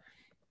track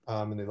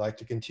and they like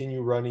to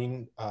continue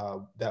running,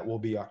 that will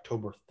be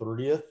October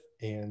 30th.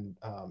 And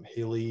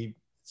Haley,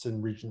 it's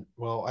in region,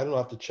 well, I don't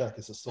have to check.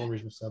 Is it still in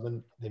region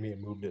 7? They may have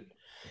moved it.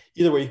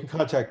 Either way, you can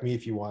contact me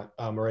if you want,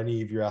 or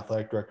any of your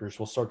athletic directors.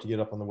 We'll start to get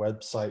up on the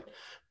website.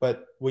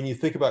 But when you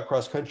think about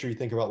cross country, you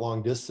think about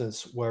long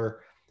distance,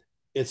 where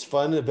it's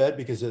fun event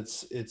because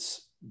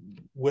it's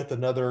with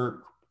another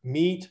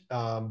meet,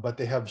 but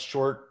they have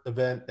short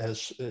event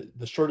as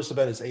the shortest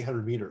event is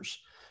 800 meters.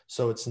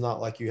 So it's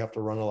not like you have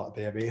to run a lot.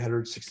 They have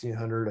 800,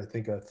 1600, I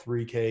think a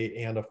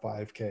 3K and a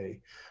 5K.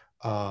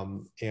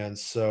 And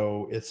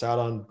so it's out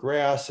on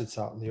grass, it's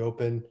out in the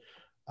open.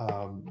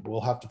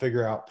 We'll have to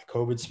figure out the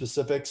COVID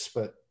specifics,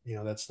 but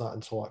that's not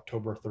until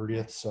October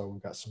 30th. So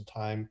we've got some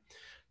time,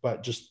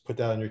 but just put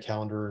that on your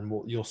calendar and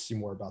you'll see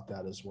more about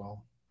that as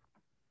well.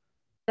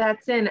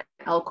 That's in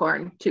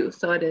Elkhorn too.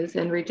 So it is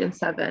in region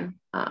 7.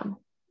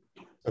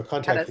 So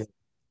contact me.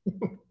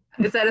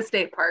 It's at a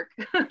state park.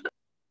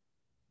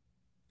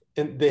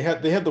 And they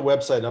have the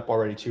website up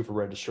already too for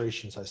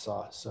registrations, I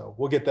saw. So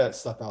we'll get that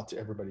stuff out to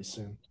everybody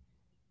soon.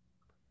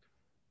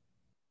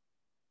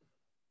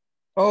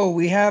 Oh,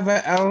 we have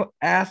an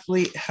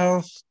athlete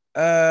health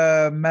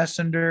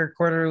messenger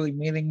quarterly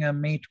meeting on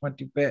May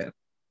 25th.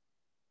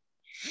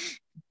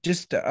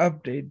 Just to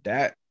update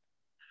that.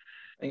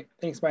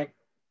 Thanks, Mike.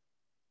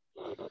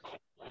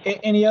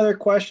 Any other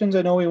questions?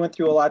 I know we went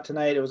through a lot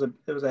tonight. It was a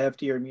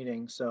heftier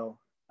meeting. So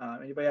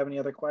anybody have any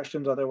other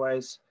questions?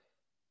 Otherwise,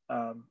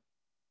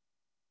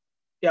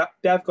 yeah,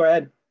 Dev, go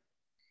ahead.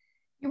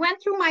 You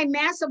went through my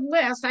massive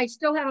list. I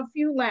still have a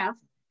few left.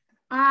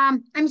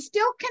 I'm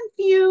still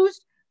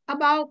confused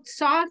about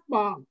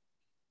softball.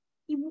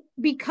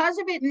 because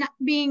of it not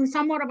being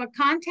somewhat of a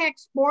contact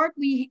sport,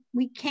 we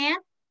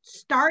can't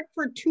start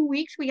for 2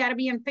 weeks. We got to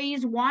be in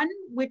phase 1,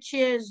 which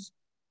is,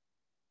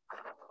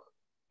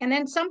 and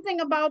then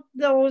something about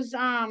those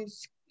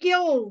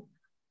skill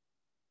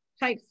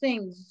type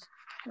things.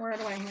 Where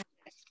do I have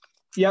it?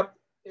 Yep.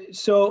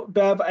 So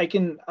Bev, I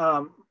can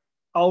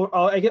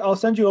I'll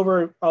send you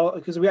over,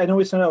 because I know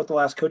we sent out with the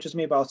last coaches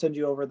meet, but I'll send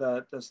you over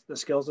the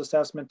skills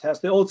assessment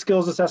test, the old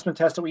skills assessment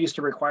test that we used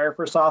to require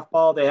for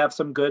softball. They have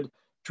some good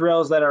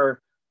drills that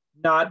are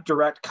not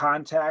direct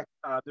contact.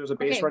 There's a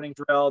base running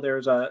drill,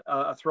 there's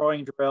a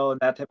throwing drill and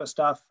that type of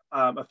stuff,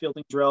 a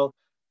fielding drill,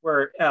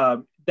 where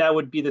that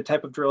would be the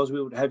type of drills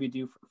we would have you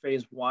do for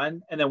phase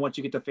 1. And then once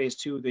you get to phase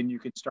 2, then you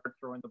could start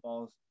throwing the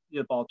ball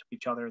to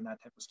each other and that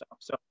type of stuff.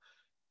 So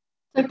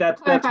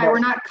that's we're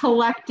not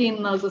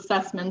collecting those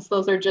assessments.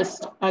 Those are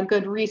just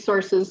good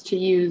resources to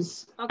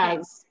use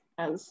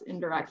as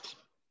indirect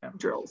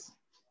drills.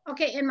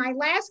 Okay, and my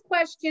last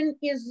question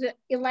is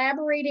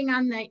elaborating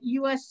on the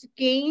U.S.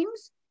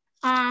 Games.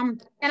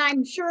 And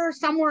I'm sure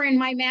somewhere in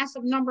my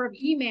massive number of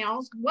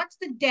emails, what's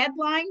the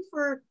deadline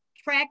for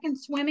track and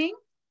swimming?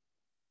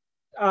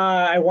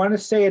 I want to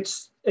say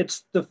it's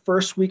the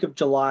first week of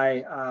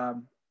July,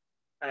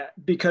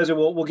 because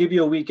we'll give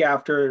you a week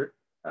after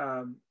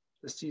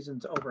the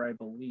season's over, I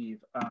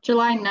believe.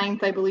 July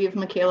 9th, I believe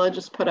Michaela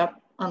just put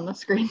up on the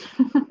screen.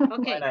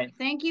 Okay,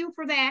 thank you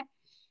for that.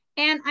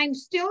 And I'm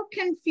still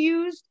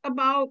confused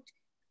about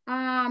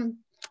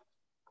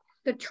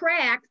the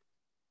track,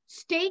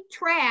 state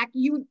track.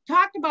 You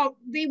talked about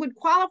they would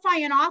qualify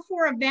in all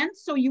 4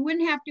 events, so you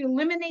wouldn't have to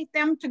eliminate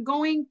them to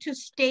going to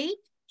state?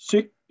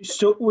 So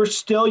we're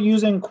still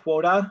using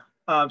quota.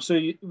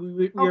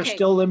 We are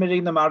still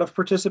limiting the amount of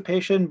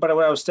participation, but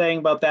what I was saying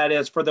about that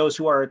is for those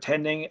who are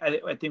attending,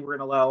 I think we're going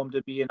to allow them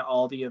to be in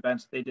all the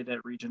events they did at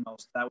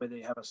regionals. That way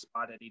they have a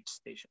spot at each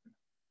station.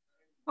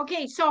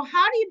 Okay, so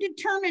how do you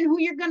determine who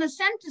you're going to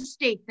send to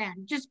state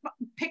then? Just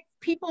pick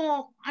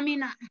people, I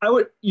mean. I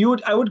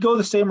would go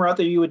the same route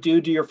that you would do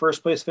your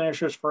first place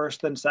finishers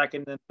first, then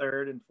second, then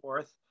third, and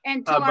fourth.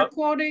 Until our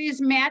quota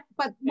is met,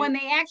 but when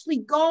they actually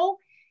go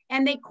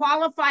and they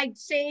qualified,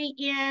 say,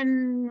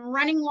 in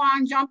running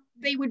long jump,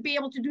 they would be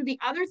able to do the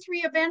other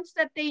 3 events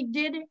that they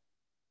did?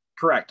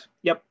 Correct.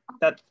 Yep.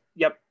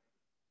 Yep.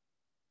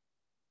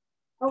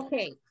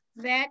 Okay.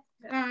 That,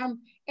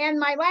 and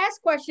my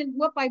last question,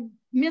 whoop, I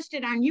missed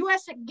it, on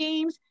U.S.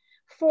 Games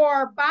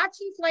for bocce,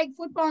 flag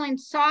football, and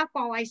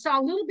softball. I saw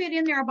a little bit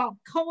in there about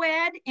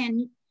co-ed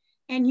and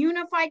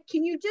unified.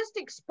 Can you just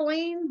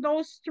explain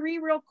those 3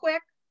 real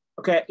quick?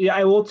 Okay, yeah,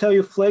 I will tell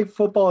you flag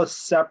football is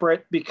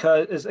separate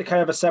because it's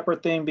kind of a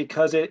separate thing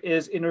because it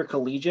is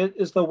intercollegiate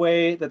is the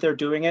way that they're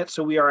doing it.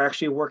 So we are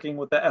actually working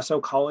with the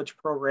SO College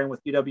program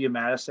with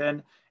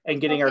UW-Madison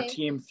and getting our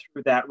team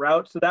through that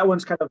route. So that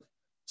one's kind of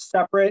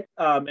separate,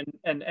 and we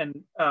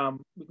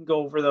can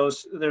go over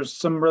those. There's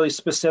some really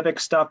specific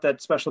stuff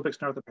that Special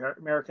Olympics North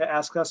America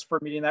asks us for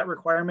meeting that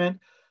requirement.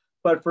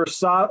 But for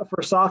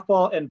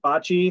softball and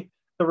bocce,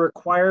 the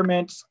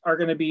requirements are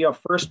going to be a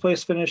first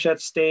place finish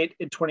at state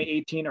in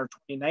 2018 or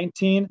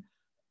 2019,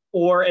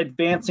 or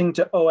advancing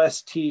to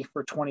OST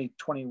for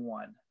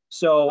 2021.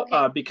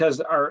 So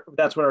because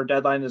that's what our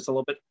deadline is, a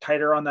little bit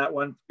tighter on that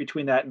one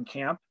between that and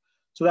camp.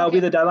 So that will be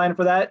the deadline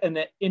for that. And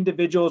the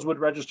individuals would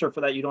register for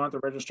that. You don't have to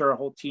register a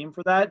whole team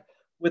for that,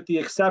 with the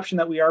exception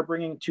that we are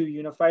bringing 2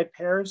 unified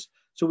pairs.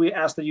 So we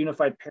ask the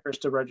unified pairs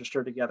to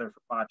register together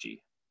for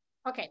bocce.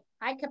 Okay,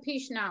 I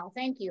capiche now.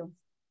 Thank you.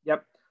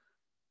 Yep.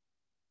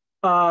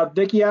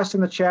 Vicky asked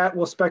in the chat,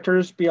 will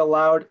spectators be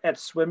allowed at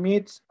swim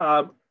meets?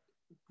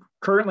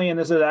 Currently, and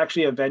this is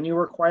actually a venue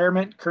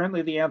requirement,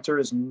 currently the answer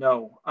is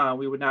no.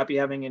 We would not be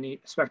having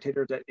any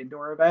spectators at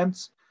indoor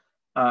events.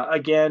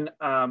 Again,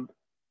 I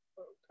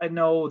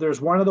know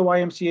there's one of the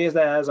YMCAs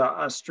that has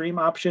a stream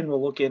option.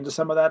 We'll look into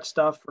some of that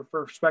stuff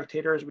for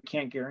spectators. We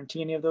can't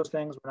guarantee any of those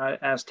things. We're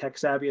not as tech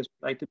savvy as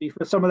we'd like to be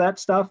for some of that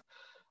stuff.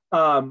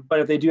 But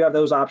if they do have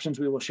those options,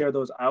 we will share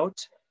those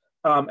out.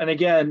 And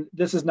again,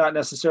 this is not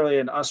necessarily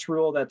an us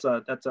rule. That's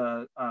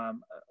a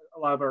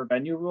lot of our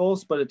venue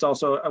rules, but it's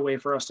also a way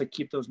for us to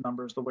keep those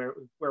numbers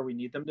where we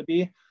need them to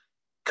be.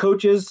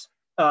 Coaches,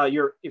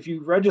 if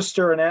you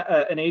register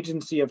an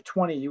agency of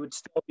 20, you would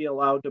still be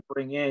allowed to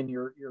bring in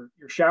your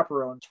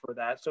chaperones for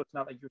that. So it's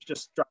not like you're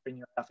just dropping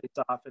your athletes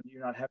off and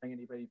you're not having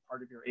anybody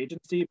part of your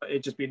agency, but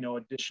it'd just be no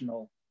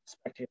additional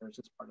spectators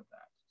as part of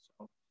that.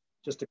 So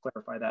just to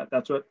clarify that,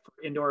 that's what for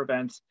indoor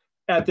events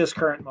at this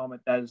current moment,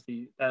 that is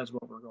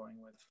what we're going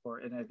with for,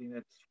 and I think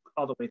that's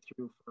all the way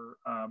through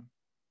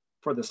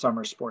for the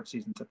summer sports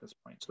seasons at this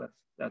point. So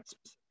that's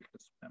specific to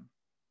swim.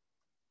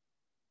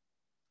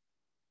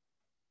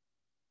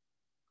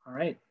 All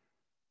right.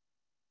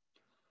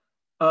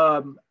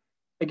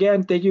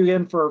 Again, thank you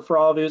again for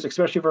all of you,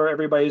 especially for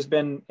everybody who's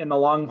been in the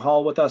long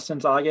haul with us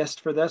since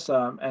August for this.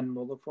 And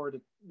we'll look forward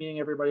to meeting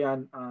everybody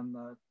on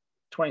the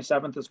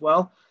 27th as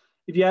well.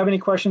 If you have any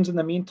questions in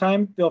the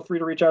meantime, feel free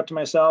to reach out to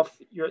myself,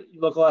 your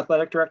local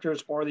athletic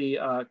directors, or the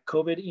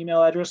COVID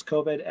email address,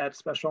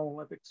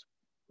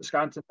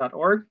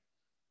 covid@specialolympicswisconsin.org.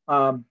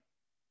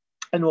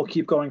 and we'll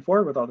keep going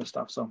forward with all this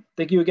stuff. So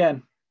thank you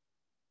again.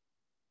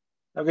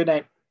 Have a good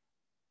night.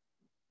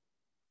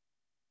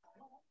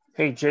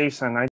 Hey, Jason,